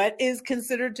 Like, what is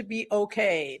considered to be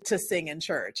okay to sing in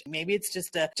church? Maybe it's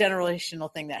just a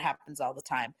generational thing that happens all the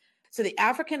time. So the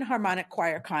African Harmonic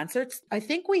Choir concerts, I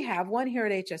think we have one here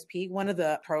at HSP, one of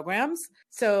the programs.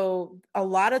 So a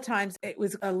lot of times it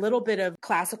was a little bit of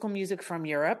classical music from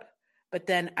Europe. But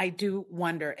then I do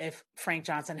wonder if Frank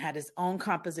Johnson had his own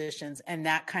compositions, and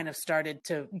that kind of started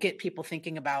to get people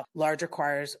thinking about larger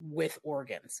choirs with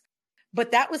organs.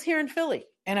 But that was here in Philly.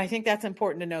 And I think that's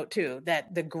important to note too,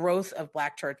 that the growth of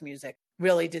Black church music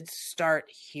really did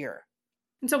start here.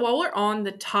 And so while we're on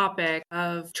the topic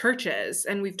of churches,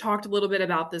 and we've talked a little bit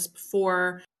about this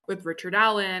before with Richard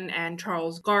Allen and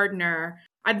Charles Gardner,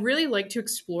 I'd really like to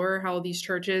explore how these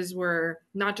churches were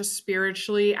not just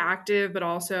spiritually active, but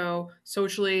also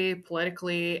socially,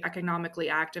 politically, economically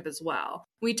active as well.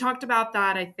 We talked about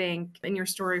that, I think, in your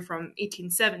story from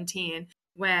 1817,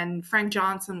 when Frank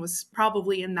Johnson was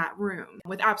probably in that room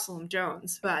with Absalom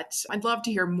Jones. But I'd love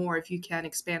to hear more if you can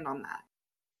expand on that.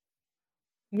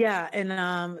 Yeah,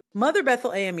 and Mother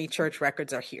Bethel AME church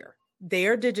records are here. They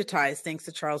are digitized thanks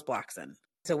to Charles Blackson.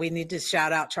 So we need to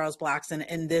shout out Charles Blackson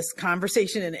in this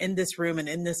conversation and in this room and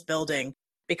in this building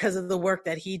because of the work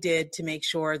that he did to make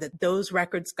sure that those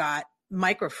records got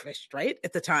microfished, right,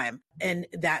 at the time, and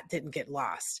that didn't get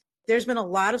lost. There's been a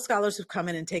lot of scholars who've come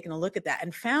in and taken a look at that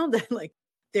and found that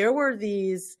there were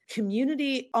these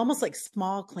community, almost like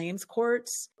small claims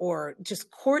courts or just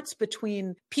courts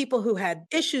between people who had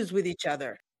issues with each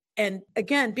other. And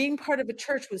again, being part of a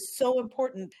church was so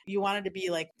important. You wanted to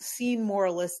be seen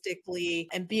moralistically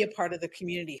and be a part of the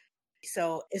community.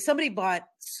 So if somebody bought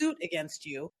suit against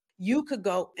you, you could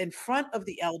go in front of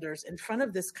the elders, in front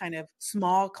of this kind of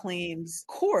small claims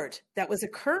court that was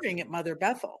occurring at Mother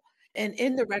Bethel. And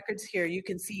in the records here, you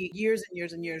can see years and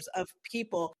years and years of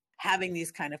people having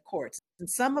these kind of courts. And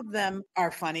some of them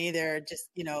are funny. They're just,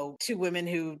 two women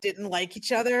who didn't like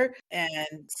each other. And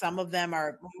some of them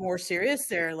are more serious.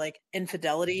 They're like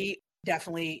infidelity.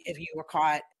 Definitely, if you were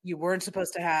caught, you weren't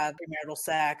supposed to have premarital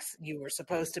sex. You were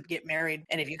supposed to get married.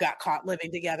 And if you got caught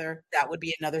living together, that would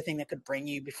be another thing that could bring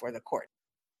you before the court.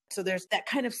 So there's that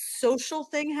kind of social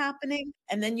thing happening.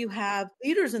 And then you have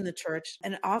leaders in the church.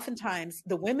 And oftentimes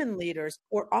the women leaders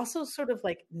were also sort of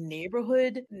like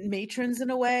neighborhood matrons in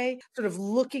a way, sort of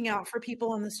looking out for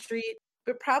people on the street,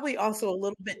 but probably also a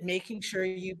little bit making sure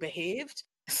you behaved.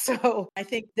 So I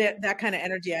think that kind of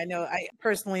energy, I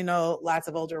personally know lots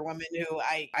of older women who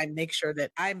I make sure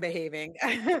that I'm behaving.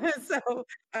 So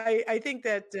I think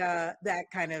that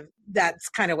that's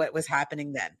kind of what was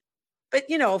happening then. But,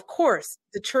 of course,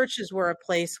 the churches were a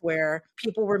place where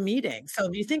people were meeting. So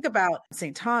if you think about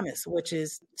St. Thomas, which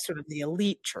is sort of the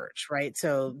elite church, right?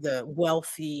 So the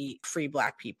wealthy, free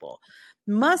Black people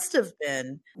must have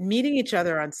been meeting each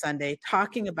other on Sunday,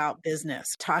 talking about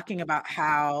business, talking about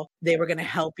how they were going to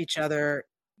help each other.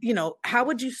 How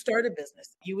would you start a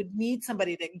business? You would need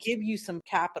somebody to give you some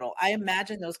capital. I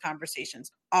imagine those conversations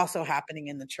also happening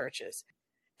in the churches.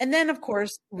 And then, of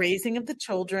course, raising of the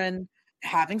children,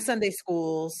 having Sunday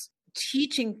schools,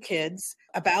 teaching kids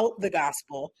about the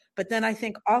gospel, but then I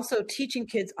think also teaching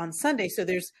kids on Sunday. So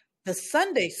there's the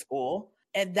Sunday school,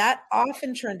 and that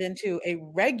often turned into a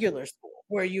regular school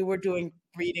where you were doing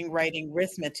reading, writing,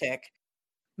 arithmetic.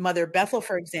 Mother Bethel,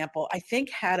 for example, I think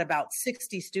had about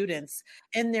 60 students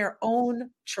in their own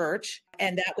church.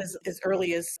 And that was as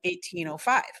early as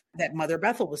 1805 that Mother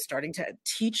Bethel was starting to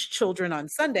teach children on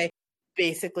Sunday,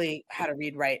 basically how to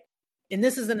read, write. And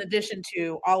this is in addition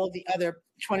to all of the other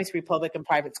 23 public and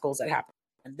private schools that happened.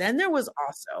 And then there was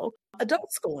also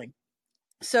adult schooling.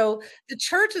 So the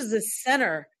church is the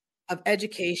center of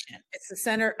education. It's the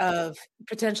center of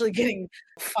potentially getting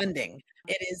funding.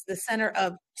 It is the center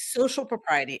of social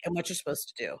propriety and what you're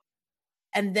supposed to do.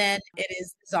 And then it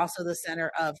is also the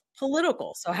center of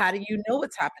political. So how do you know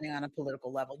what's happening on a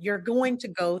political level? You're going to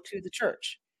go to the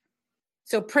church.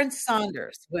 So Prince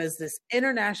Saunders was this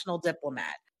international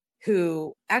diplomat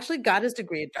who actually got his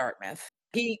degree at Dartmouth.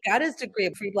 He got his degree,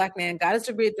 a free Black man, got his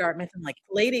degree at Dartmouth in like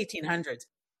late 1800s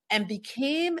and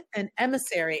became an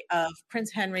emissary of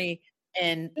Prince Henry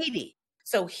in Haiti.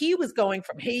 So he was going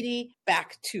from Haiti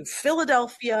back to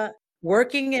Philadelphia,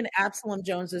 working in Absalom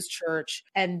Jones's church,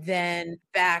 and then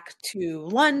back to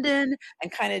London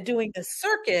and kind of doing the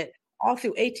circuit all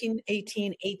through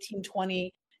 1818,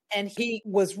 1820. And he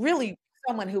was really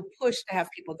someone who pushed to have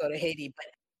people go to Haiti. But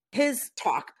his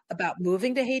talk about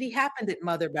moving to Haiti happened at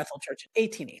Mother Bethel Church in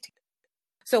 1818.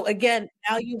 So again,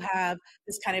 now you have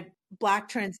this kind of Black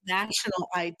transnational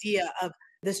idea of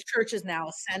this church is now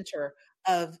a center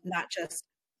of not just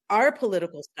our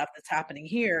political stuff that's happening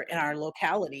here in our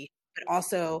locality, but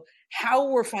also how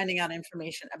we're finding out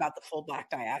information about the full Black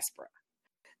diaspora.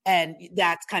 And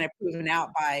that's kind of proven out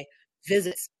by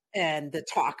visits and the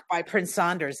talk by Prince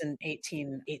Saunders in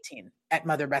 1818 at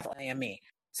Mother Bethel AME.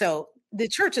 So the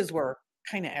churches were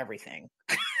kind of everything.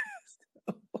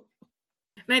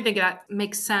 And I think that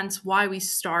makes sense why we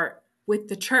start with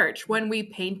the church when we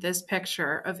paint this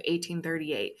picture of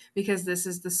 1838, because this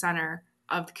is the center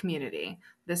of the community.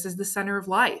 This is the center of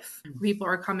life. People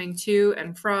are coming to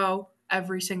and fro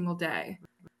every single day.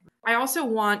 I also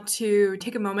want to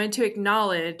take a moment to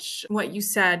acknowledge what you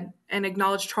said and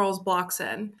acknowledge Charles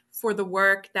Blockson for the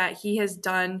work that he has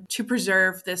done to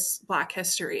preserve this Black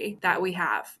history that we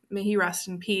have. May he rest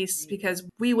in peace, because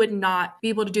we would not be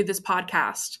able to do this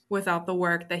podcast without the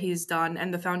work that he's done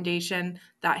and the foundation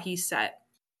that he set.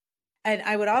 And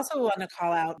I would also want to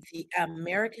call out the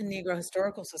American Negro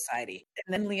Historical Society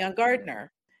and then Leon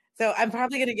Gardner. So I'm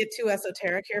probably going to get too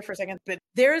esoteric here for a second, but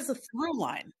there is a through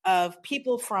line of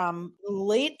people from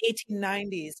late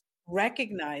 1890s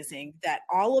recognizing that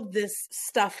all of this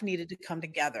stuff needed to come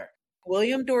together.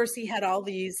 William Dorsey had all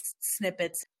these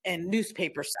snippets and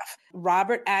newspaper stuff.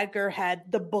 Robert Adger had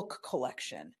the book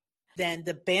collection. Then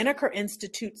the Banneker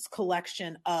Institute's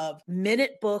collection of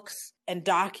minute books and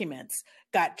documents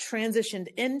got transitioned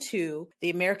into the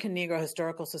American Negro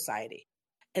Historical Society.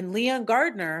 And Leon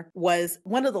Gardner was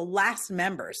one of the last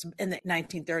members in the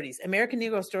 1930s. American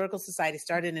Negro Historical Society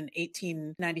started in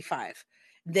 1895.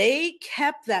 They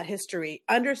kept that history,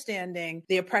 understanding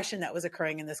the oppression that was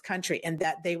occurring in this country and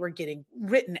that they were getting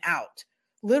written out,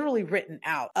 literally written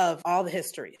out of all the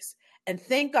histories. And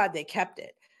thank God they kept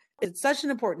it. It's such an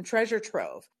important treasure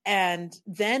trove. And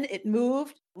then it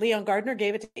moved. Leon Gardner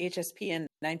gave it to HSP in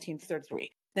 1933.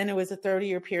 Then it was a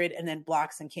 30-year period, and then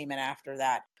Blockson came in after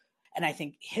that. And I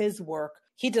think his work,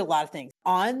 he did a lot of things.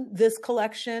 On this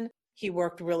collection, he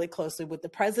worked really closely with the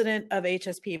president of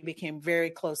HSP and became very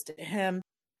close to him.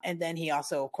 And then he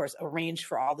also, of course, arranged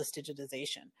for all this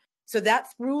digitization. So that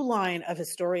through line of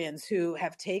historians who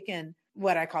have taken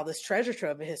what I call this treasure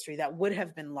trove of history that would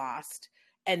have been lost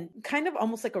and kind of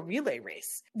almost like a relay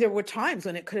race. There were times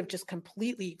when it could have just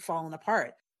completely fallen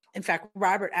apart. In fact,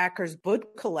 Robert Acker's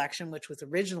book collection, which was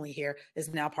originally here, is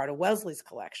now part of Wesley's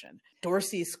collection.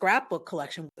 Dorsey's scrapbook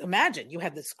collection. Imagine you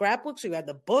had the scrapbooks, you had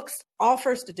the books, all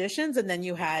first editions, and then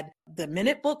you had the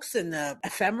minute books and the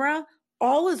ephemera,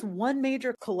 all as one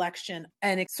major collection.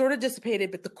 And it sort of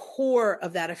dissipated, but the core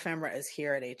of that ephemera is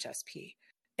here at HSP.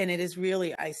 And it is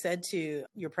really, I said to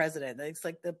your president, it's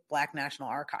like the Black National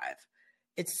Archive.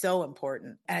 It's so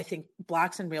important. And I think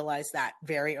Blockson realized that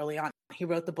very early on. He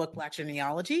wrote the book Black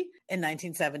Genealogy in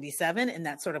 1977, and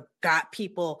that sort of got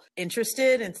people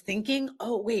interested and thinking,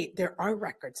 oh, wait, there are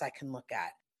records I can look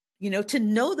at. You know, to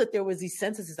know that there was these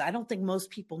censuses, I don't think most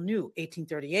people knew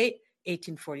 1838,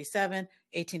 1847,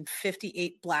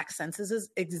 1858 Black censuses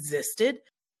existed.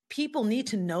 People need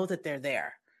to know that they're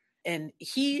there. And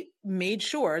he made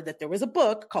sure that there was a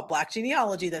book called Black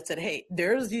Genealogy that said, hey,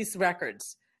 there's these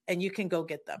records and you can go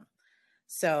get them.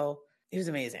 So it was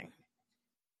amazing.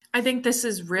 I think this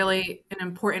is really an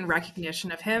important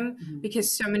recognition of him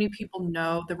because so many people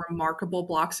know the remarkable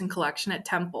Blockson collection at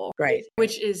Temple, right?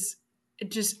 Which is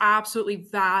just absolutely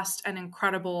vast and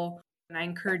incredible. And I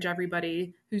encourage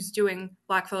everybody who's doing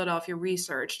Black Philadelphia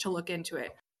research to look into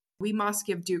it. We must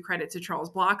give due credit to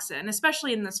Charles Blockson,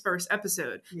 especially in this first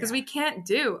episode, because we can't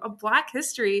do a Black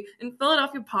History in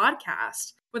Philadelphia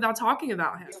podcast without talking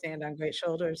about him. Stand on great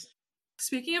shoulders.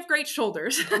 Speaking of great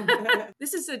shoulders,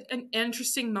 this is an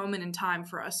interesting moment in time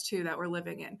for us, too, that we're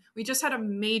living in. We just had a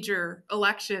major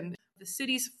election. The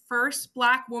city's first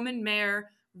Black woman mayor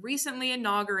recently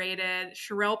inaugurated,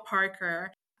 Sherelle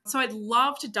Parker. So I'd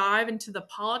love to dive into the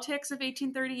politics of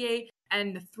 1838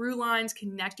 and the through lines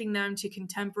connecting them to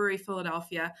contemporary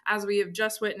Philadelphia, as we have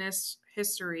just witnessed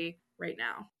history right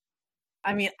now.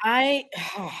 I mean,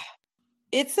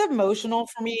 it's emotional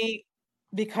for me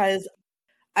because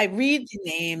I read the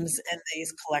names and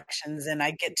these collections and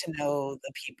I get to know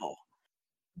the people.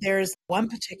 There's one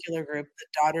particular group,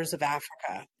 the Daughters of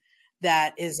Africa,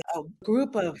 that is a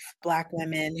group of Black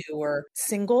women who were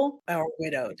single or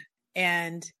widowed.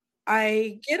 And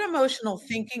I get emotional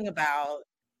thinking about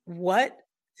what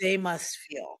they must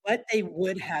feel, what they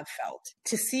would have felt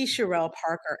to see Sherelle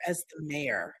Parker as the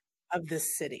mayor of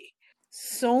this city.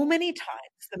 So many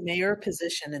times the mayor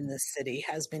position in this city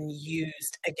has been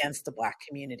used against the Black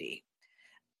community.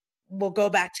 We'll go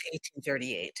back to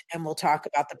 1838 and we'll talk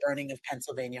about the burning of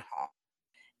Pennsylvania Hall.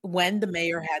 When the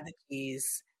mayor had the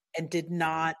keys and did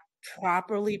not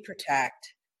properly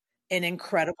protect an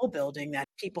incredible building that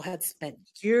people had spent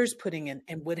years putting in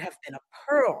and would have been a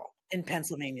pearl in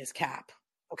Pennsylvania's cap,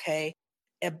 okay?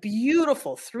 A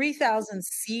beautiful 3,000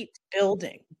 seat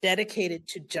building dedicated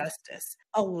to justice,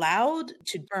 allowed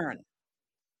to burn.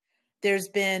 There's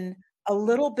been a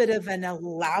little bit of an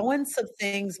allowance of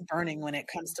things burning when it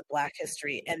comes to Black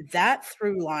history. And that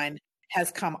through line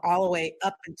has come all the way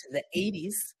up into the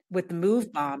 80s with the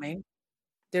MOVE bombing.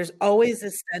 There's always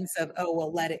a sense of, oh,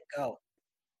 well, let it go.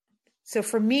 So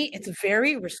for me, it's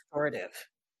very restorative.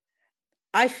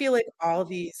 I feel like all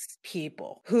these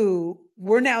people who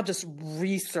were now just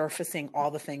resurfacing all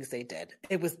the things they did.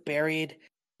 It was buried.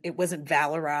 It wasn't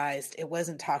valorized. It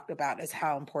wasn't talked about as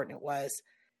how important it was.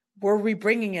 We're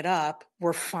re-bringing it up.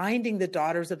 We're finding the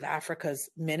Daughters of Africa's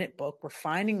minute book. We're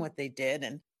finding what they did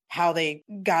and how they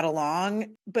got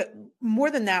along. But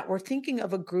more than that, we're thinking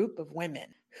of a group of women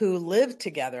who lived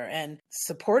together and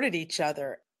supported each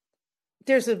other.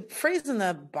 There's a phrase in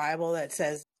the Bible that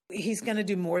says, he's going to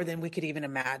do more than we could even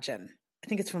imagine. I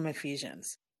think it's from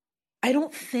Ephesians. I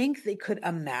don't think they could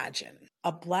imagine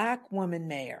a Black woman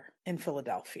mayor in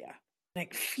Philadelphia. And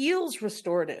it feels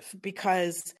restorative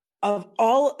because of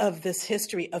all of this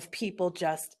history of people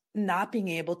just not being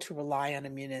able to rely on a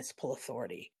municipal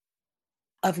authority,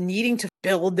 of needing to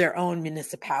build their own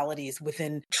municipalities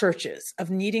within churches, of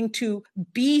needing to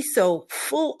be so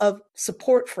full of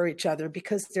support for each other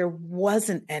because there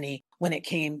wasn't any when it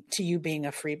came to you being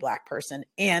a free Black person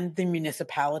and the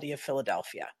municipality of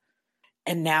Philadelphia.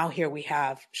 And now here we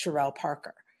have Sherelle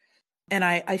Parker. And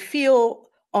I feel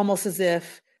almost as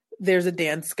if there's a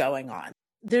dance going on.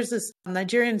 There's this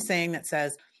Nigerian saying that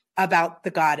says about the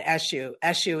god Eshu.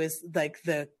 Eshu is like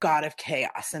the god of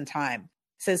chaos and time.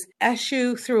 says,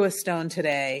 Eshu threw a stone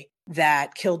today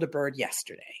that killed a bird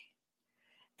yesterday.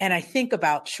 And I think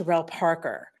about Sherelle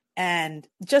Parker and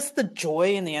just the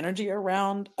joy and the energy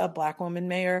around a Black woman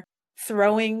mayor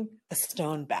throwing a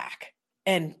stone back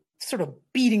and sort of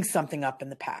beating something up in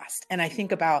the past. And I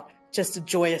think about just a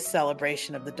joyous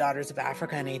celebration of the Daughters of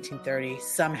Africa in 1830,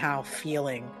 somehow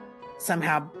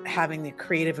having the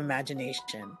creative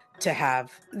imagination to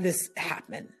have this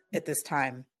happen at this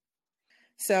time.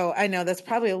 So I know that's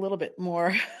probably a little bit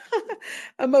more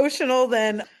emotional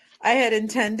than I had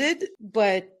intended,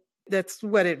 but that's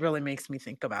what it really makes me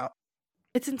think about.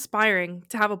 It's inspiring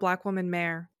to have a Black woman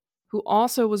mayor who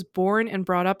also was born and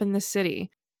brought up in the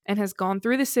city and has gone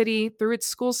through the city, through its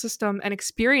school system, and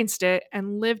experienced it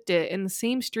and lived it in the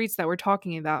same streets that we're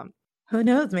talking about. Who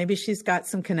knows? Maybe she's got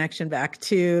some connection back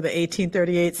to the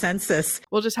 1838 census.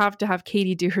 We'll just have to have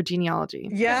Katie do her genealogy.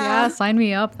 Yeah, sign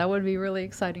me up. That would be really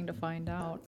exciting to find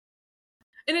out.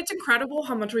 And it's incredible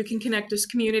how much we can connect this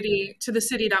community to the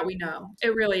city that we know.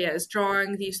 It really is,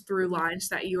 drawing these through lines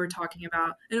that you were talking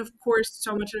about. And of course,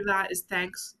 so much of that is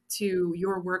thanks to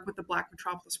your work with the Black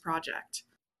Metropolis Project.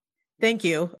 Thank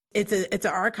you. It's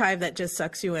an archive that just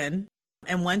sucks you in.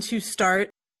 And once you start,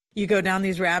 you go down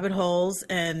these rabbit holes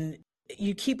and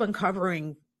you keep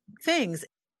uncovering things.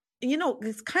 You know,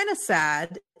 it's kind of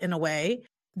sad in a way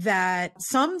that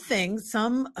some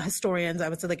historians, I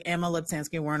would say like Emma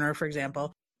Lipsansky-Werner, for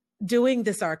example, doing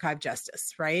this archive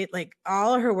justice, right? Like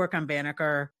all of her work on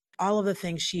Banneker, all of the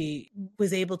things she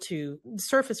was able to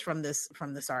surface from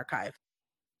this archive.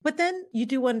 But then you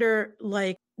do wonder,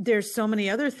 like, there's so many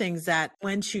other things that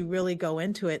once you really go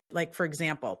into it, like, for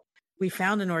example, we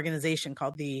found an organization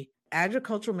called the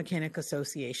Agricultural Mechanic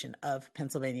Association of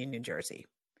Pennsylvania and New Jersey.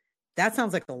 That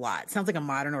sounds like a lot. It sounds like a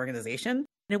modern organization. And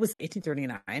it was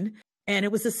 1839. And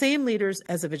it was the same leaders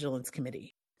as the Vigilance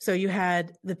Committee. So you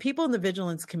had the people in the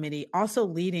Vigilance Committee also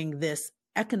leading this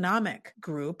economic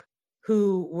group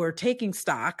who were taking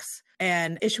stocks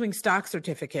and issuing stock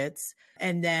certificates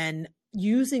and then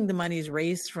using the monies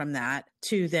raised from that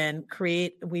to then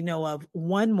create, we know of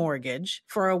one mortgage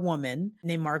for a woman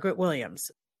named Margaret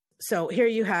Williams. So here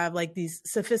you have like these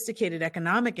sophisticated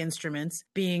economic instruments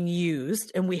being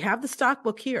used. And we have the stock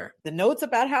book here. The notes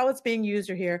about how it's being used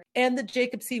are here, and the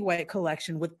Jacob C. White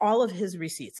collection with all of his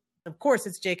receipts. Of course,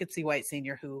 it's Jacob C. White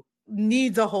Sr. who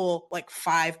needs a whole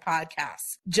 5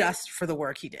 podcasts just for the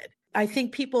work he did. I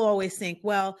think people always think,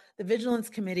 well, the Vigilance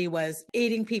Committee was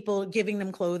aiding people, giving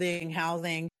them clothing,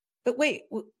 housing. But wait,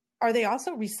 are they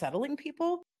also resettling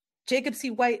people? Jacob C.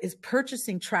 White is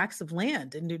purchasing tracts of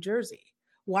land in New Jersey.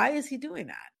 Why is he doing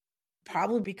that?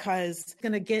 Probably because it's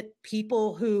going to get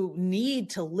people who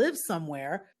need to live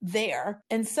somewhere there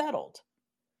and settled.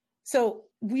 So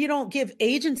we don't give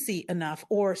agency enough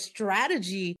or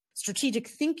strategic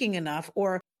thinking enough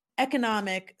or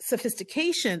economic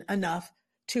sophistication enough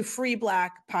to free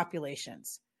Black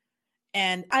populations.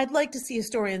 And I'd like to see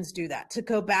historians do that, to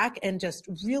go back and just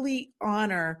really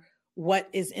honor what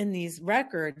is in these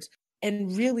records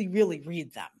and really, really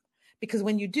read them. Because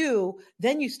when you do,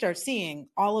 then you start seeing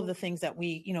all of the things that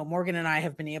we, Morgan and I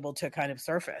have been able to kind of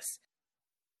surface.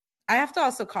 I have to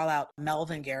also call out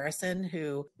Melvin Garrison,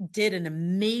 who did an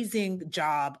amazing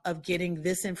job of getting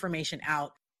this information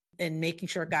out and making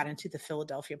sure it got into the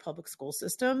Philadelphia public school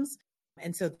systems.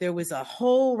 And so there was a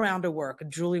whole round of work.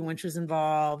 Julie Winch was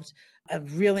involved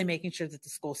of really making sure that the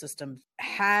school system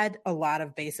had a lot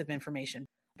of basic information.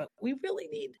 But we really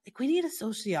need a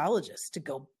sociologist to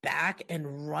go back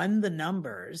and run the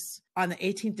numbers on the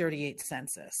 1838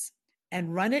 census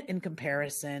and run it in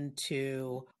comparison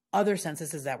to other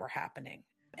censuses that were happening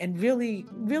and really,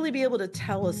 really be able to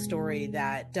tell a story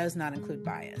that does not include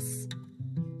bias.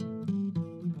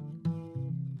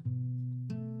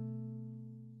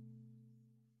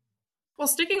 Well,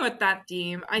 sticking with that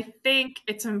theme, I think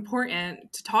it's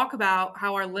important to talk about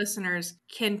how our listeners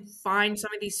can find some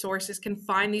of these sources, can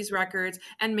find these records,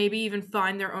 and maybe even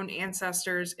find their own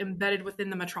ancestors embedded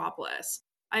within the metropolis.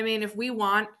 I mean, if we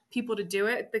want people to do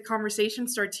it, the conversation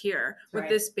starts here with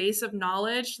this base of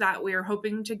knowledge that we are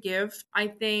hoping to give. I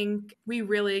think we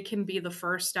really can be the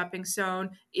first stepping stone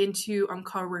into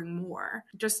uncovering more,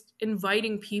 just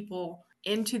inviting people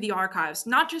into the archives,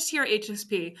 not just here at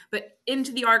HSP, but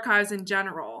into the archives in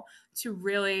general, to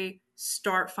really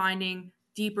start finding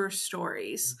deeper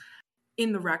stories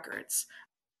in the records.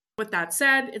 With that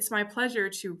said, it's my pleasure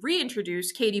to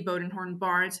reintroduce Katie Bodenhorn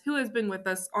Barnes, who has been with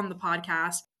us on the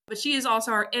podcast, but she is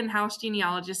also our in-house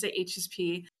genealogist at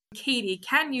HSP. Katie,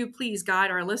 can you please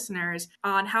guide our listeners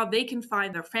on how they can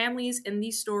find their families in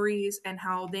these stories and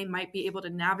how they might be able to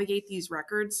navigate these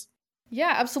records?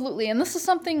 Yeah, absolutely. And this is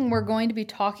something we're going to be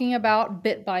talking about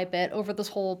bit by bit over this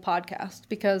whole podcast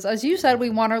because, as you said, we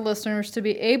want our listeners to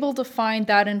be able to find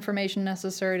that information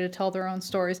necessary to tell their own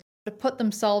stories, to put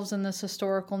themselves in this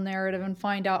historical narrative and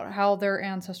find out how their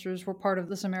ancestors were part of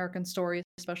this American story,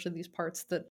 especially these parts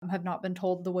that have not been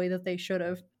told the way that they should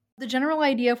have. The general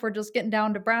idea, if we're just getting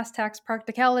down to brass tacks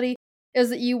practicality, is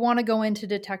that you want to go into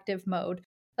detective mode.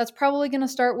 That's probably going to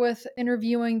start with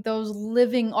interviewing those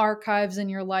living archives in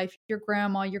your life, your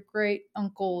grandma, your great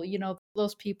uncle,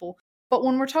 those people. But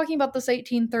when we're talking about this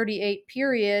 1838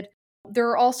 period, there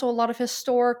are also a lot of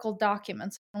historical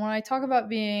documents. And when I talk about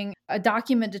being a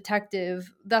document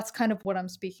detective, that's kind of what I'm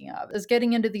speaking of, is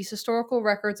getting into these historical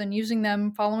records and using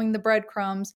them, following the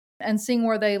breadcrumbs and seeing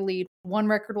where they lead. One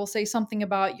record will say something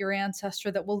about your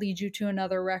ancestor that will lead you to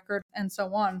another record, and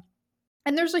so on.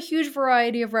 And there's a huge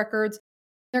variety of records.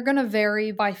 They're going to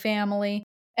vary by family,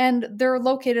 and they're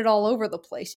located all over the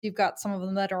place. You've got some of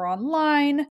them that are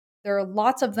online. There are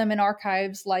lots of them in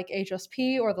archives like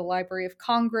HSP or the Library of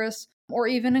Congress, or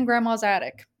even in Grandma's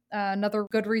attic. Another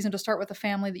good reason to start with a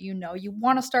family that you know. You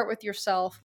want to start with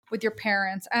yourself, with your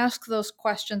parents. Ask those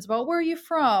questions about where are you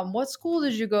from? What school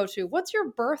did you go to? What's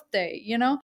your birthday?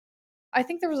 I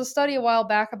think there was a study a while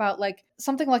back about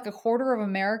something like a quarter of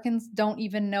Americans don't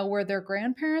even know where their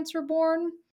grandparents were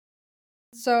born.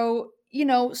 So,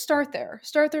 start there.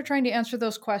 Start there trying to answer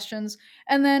those questions.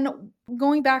 And then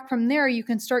going back from there, you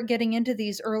can start getting into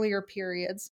these earlier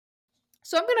periods.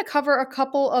 So, I'm going to cover a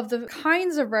couple of the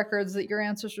kinds of records that your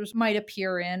ancestors might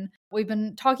appear in. We've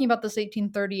been talking about this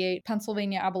 1838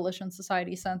 Pennsylvania Abolition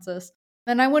Society census.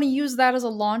 And I want to use that as a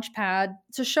launch pad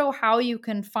to show how you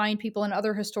can find people in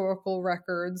other historical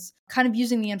records, kind of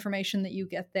using the information that you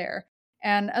get there.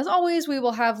 And as always, we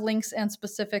will have links and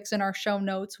specifics in our show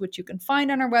notes, which you can find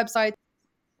on our website.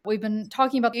 We've been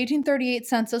talking about the 1838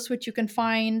 census, which you can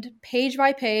find page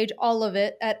by page, all of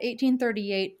it, at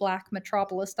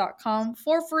 1838blackmetropolis.com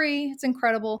for free. It's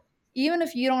incredible. Even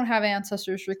if you don't have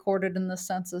ancestors recorded in this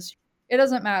census, it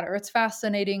doesn't matter. It's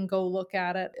fascinating. Go look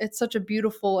at it. It's such a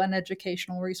beautiful and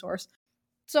educational resource.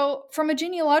 So, from a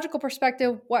genealogical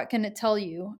perspective, what can it tell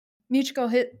you?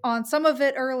 Michiko hit on some of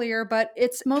it earlier, but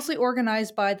it's mostly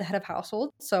organized by the head of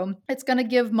household. So, it's going to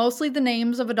give mostly the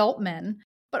names of adult men,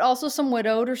 but also some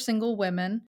widowed or single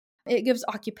women. It gives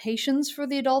occupations for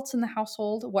the adults in the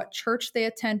household, what church they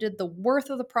attended, the worth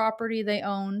of the property they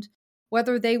owned,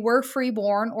 whether they were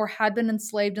freeborn or had been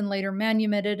enslaved and later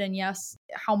manumitted, and yes,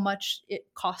 how much it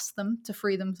cost them to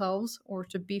free themselves or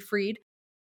to be freed.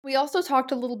 We also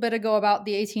talked a little bit ago about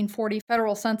the 1840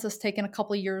 federal census taken a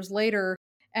couple years later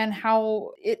and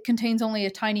how it contains only a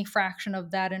tiny fraction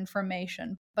of that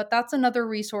information. But that's another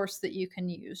resource that you can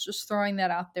use, just throwing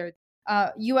that out there.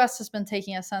 U.S. has been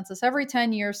taking a census every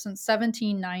 10 years since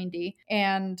 1790,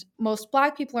 and most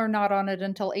Black people are not on it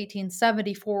until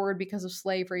 1870 forward because of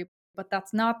slavery. But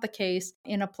that's not the case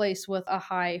in a place with a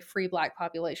high free Black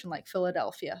population like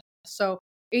Philadelphia. So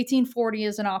 1840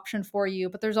 is an option for you,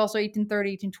 but there's also 1830,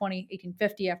 1820,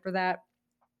 1850 after that.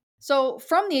 So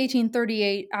from the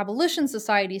 1838 Abolition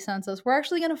Society census, we're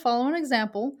actually going to follow an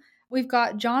example. We've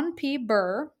got John P.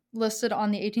 Burr listed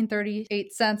on the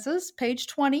 1838 census, page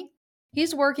 20.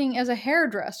 He's working as a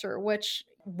hairdresser, which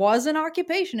was an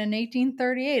occupation in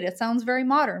 1838. It sounds very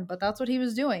modern, but that's what he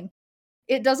was doing.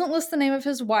 It doesn't list the name of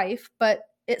his wife, but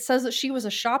it says that she was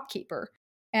a shopkeeper.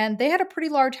 And they had a pretty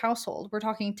large household. We're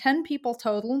talking 10 people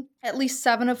total, at least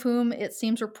 7 of whom it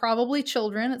seems were probably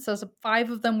children. It says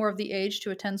 5 of them were of the age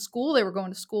to attend school. They were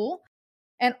going to school.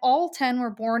 And all 10 were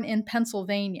born in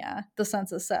Pennsylvania, the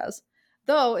census says.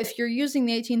 Though, if you're using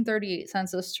the 1838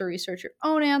 census to research your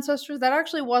own ancestors, that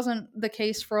actually wasn't the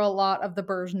case for a lot of the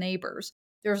Burr's neighbors.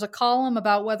 There's a column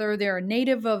about whether they're a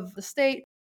native of the state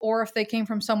or if they came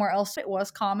from somewhere else. It was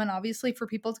common, obviously, for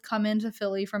people to come into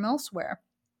Philly from elsewhere.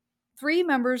 3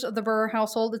 members of the Burr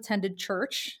household attended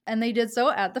church, and they did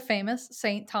so at the famous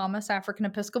St. Thomas African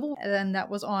Episcopal, and that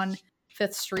was on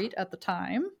 5th Street at the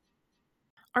time.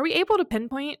 Are we able to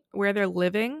pinpoint where they're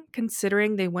living,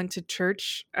 considering they went to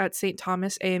church at St.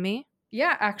 Thomas AME?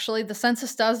 Yeah, actually, the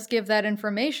census does give that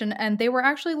information, and they were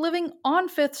actually living on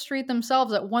 5th Street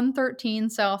themselves at 113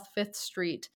 South 5th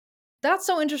Street. That's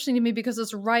so interesting to me because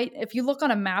it's right, if you look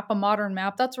on a map, a modern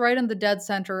map, that's right in the dead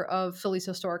center of Philly's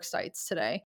historic sites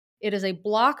today. It is a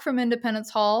block from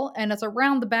Independence Hall, and it's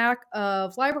around the back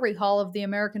of Library Hall of the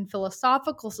American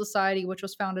Philosophical Society, which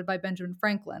was founded by Benjamin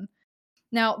Franklin.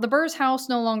 Now, the Burr's house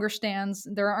no longer stands.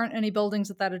 There aren't any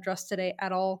buildings at that address today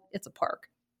at all. It's a park.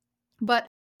 But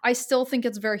I still think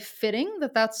it's very fitting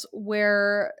that that's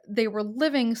where they were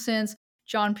living, since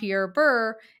John Pierre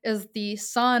Burr is the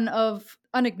son of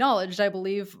unacknowledged, I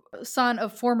believe, son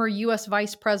of former U.S.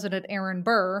 Vice President Aaron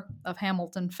Burr of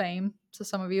Hamilton fame, to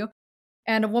some of you,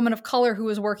 and a woman of color who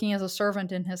was working as a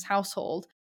servant in his household.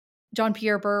 John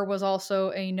Pierre Burr was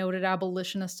also a noted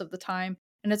abolitionist of the time,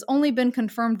 and it's only been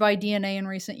confirmed by DNA in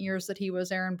recent years that he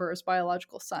was Aaron Burr's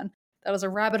biological son. That was a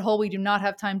rabbit hole we do not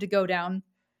have time to go down,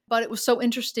 but it was so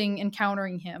interesting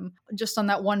encountering him just on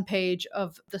that one page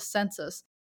of the census.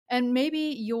 And maybe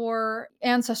your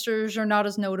ancestors are not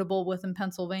as notable within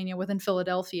Pennsylvania, within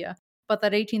Philadelphia, but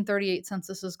that 1838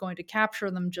 census is going to capture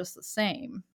them just the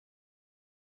same.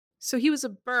 So he was a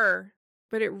Burr,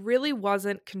 but it really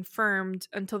wasn't confirmed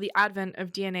until the advent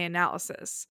of DNA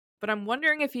analysis. But I'm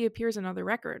wondering if he appears in other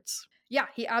records. Yeah,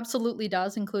 he absolutely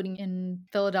does, including in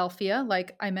Philadelphia.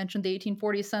 Like I mentioned, the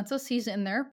 1840 census, he's in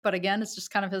there. But again, it's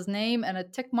just kind of his name and a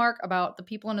tick mark about the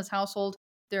people in his household,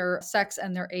 their sex,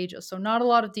 and their ages. So not a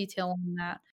lot of detail on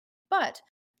that. But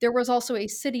there was also a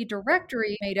city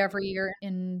directory made every year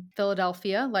in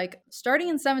Philadelphia, like starting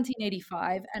in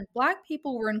 1785, and Black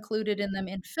people were included in them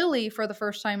in Philly for the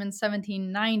first time in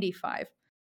 1795.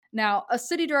 Now, a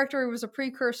city directory was a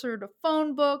precursor to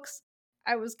phone books.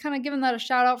 I was kind of giving that a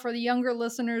shout out for the younger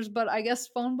listeners, but I guess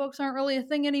phone books aren't really a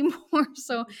thing anymore,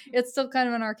 so it's still kind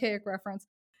of an archaic reference.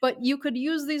 But you could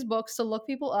use these books to look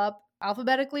people up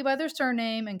alphabetically by their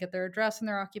surname and get their address and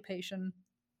their occupation.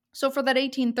 So for that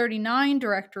 1839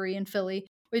 directory in Philly,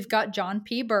 we've got John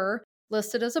P. Burr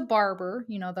listed as a barber.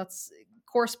 You know, that's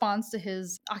corresponds to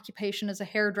his occupation as a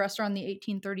hairdresser on the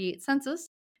 1838 census,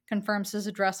 confirms his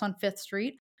address on 5th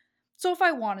Street. So if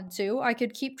I wanted to, I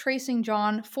could keep tracing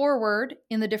John forward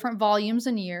in the different volumes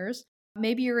and years.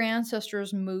 Maybe your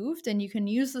ancestors moved and you can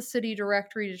use the city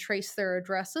directory to trace their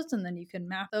addresses, and then you can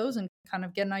map those and kind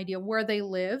of get an idea where they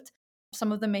lived.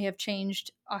 Some of them may have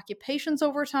changed occupations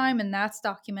over time, and that's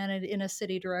documented in a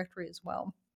city directory as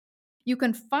well. You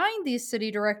can find these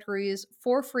city directories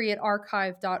for free at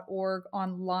archive.org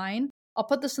online. I'll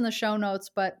put this in the show notes,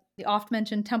 but the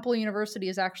oft-mentioned Temple University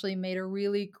has actually made a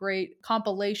really great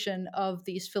compilation of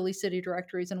these Philly city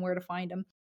directories and where to find them.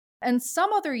 And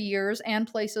some other years and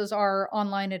places are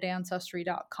online at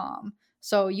Ancestry.com.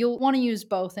 So you'll want to use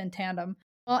both in tandem.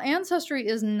 While Ancestry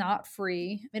is not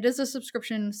free, it is a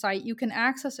subscription site. You can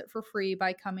access it for free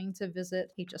by coming to visit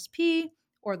HSP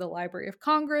or the Library of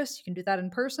Congress. You can do that in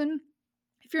person.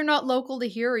 If you're not local to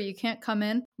here or you can't come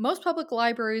in, most public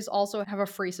libraries also have a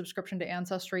free subscription to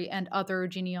Ancestry and other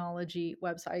genealogy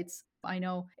websites. I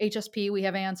know HSP, we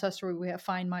have Ancestry, we have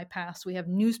Find My Past, we have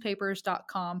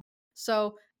newspapers.com.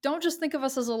 So don't just think of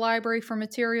us as a library for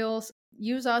materials.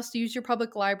 Use us, use your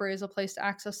public library as a place to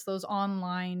access those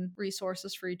online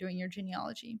resources for you doing your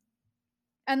genealogy.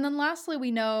 And then lastly,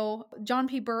 we know John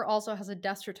P. Burr also has a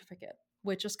death certificate,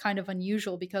 which is kind of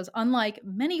unusual because unlike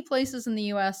many places in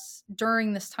the US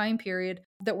during this time period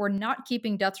that were not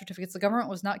keeping death certificates, the government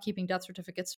was not keeping death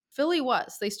certificates, Philly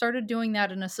was. They started doing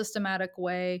that in a systematic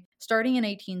way starting in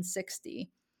 1860.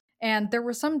 And there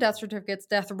were some death certificates,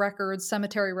 death records,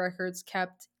 cemetery records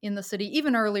kept in the city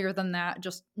even earlier than that,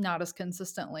 just not as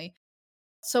consistently.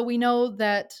 So we know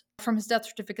that from his death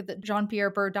certificate that John Pierre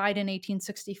Burr died in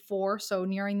 1864, so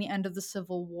nearing the end of the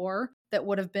Civil War, that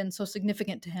would have been so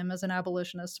significant to him as an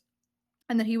abolitionist,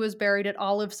 and that he was buried at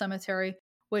Olive Cemetery,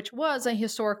 which was a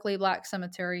historically Black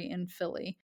cemetery in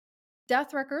Philly.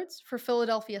 Death records for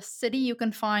Philadelphia City you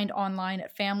can find online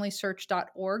at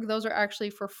familysearch.org. Those are actually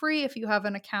for free if you have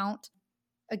an account.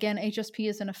 Again, HSP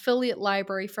is an affiliate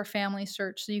library for Family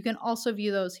Search, so you can also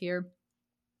view those here.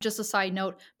 Just a side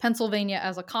note, Pennsylvania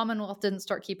as a Commonwealth didn't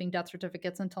start keeping death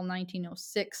certificates until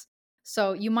 1906.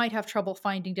 So you might have trouble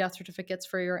finding death certificates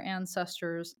for your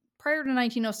ancestors prior to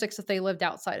 1906 if they lived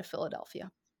outside of Philadelphia.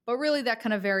 But really that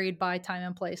kind of varied by time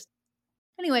and place.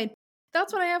 Anyway,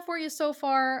 that's what I have for you so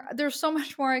far. There's so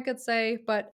much more I could say,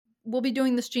 but we'll be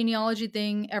doing this genealogy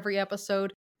thing every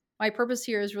episode. My purpose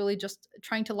here is really just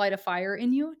trying to light a fire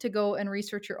in you to go and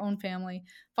research your own family,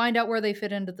 find out where they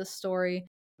fit into this story,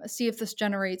 see if this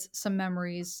generates some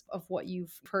memories of what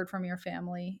you've heard from your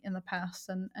family in the past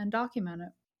and document it.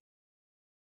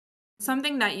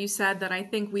 Something that you said that I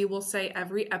think we will say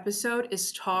every episode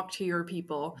is talk to your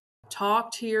people.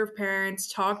 Talk to your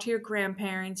parents, talk to your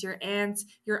grandparents, your aunts,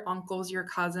 your uncles, your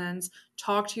cousins.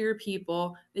 Talk to your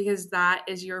people because that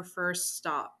is your first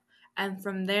stop. And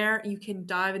from there, you can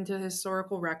dive into the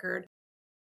historical record.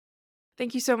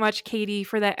 Thank you so much, Katie,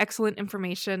 for that excellent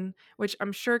information, which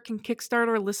I'm sure can kickstart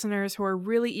our listeners who are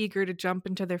really eager to jump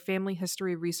into their family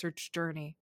history research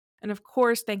journey. And of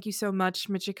course, thank you so much,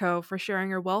 Michiko, for sharing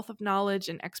your wealth of knowledge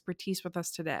and expertise with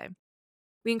us today.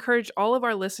 We encourage all of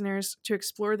our listeners to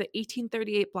explore the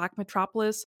 1838 Black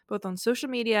Metropolis both on social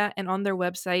media and on their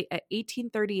website at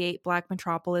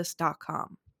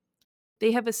 1838blackmetropolis.com.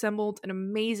 They have assembled an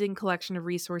amazing collection of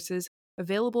resources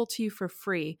available to you for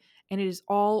free, and it is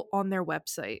all on their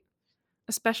website.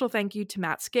 A special thank you to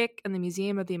Matt Skick and the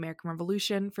Museum of the American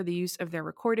Revolution for the use of their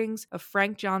recordings of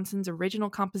Frank Johnson's original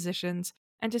compositions,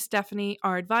 and to Stephanie,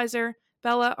 our advisor,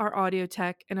 Bella, our audio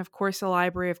tech, and of course the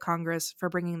Library of Congress for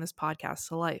bringing this podcast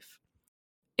to life.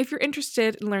 If you're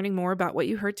interested in learning more about what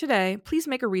you heard today, please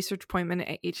make a research appointment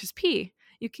at HSP.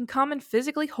 You can come and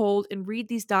physically hold and read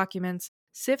these documents,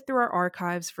 sift through our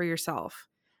archives for yourself.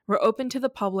 We're open to the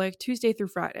public Tuesday through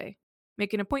Friday.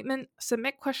 Make an appointment,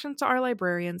 submit questions to our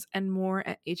librarians, and more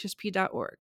at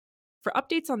hsp.org. For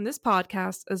updates on this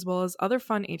podcast, as well as other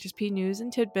fun HSP news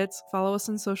and tidbits, follow us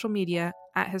on social media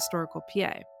at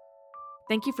HistoricalPA.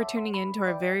 Thank you for tuning in to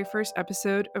our very first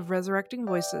episode of Resurrecting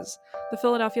Voices, the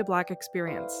Philadelphia Black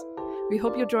Experience. We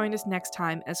hope you'll join us next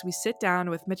time as we sit down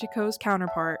with Michiko's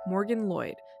counterpart, Morgan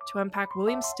Lloyd, to unpack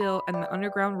William Still and the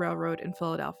Underground Railroad in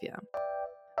Philadelphia.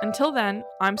 Until then,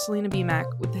 I'm Selena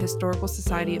Bemak with the Historical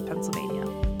Society of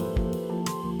Pennsylvania.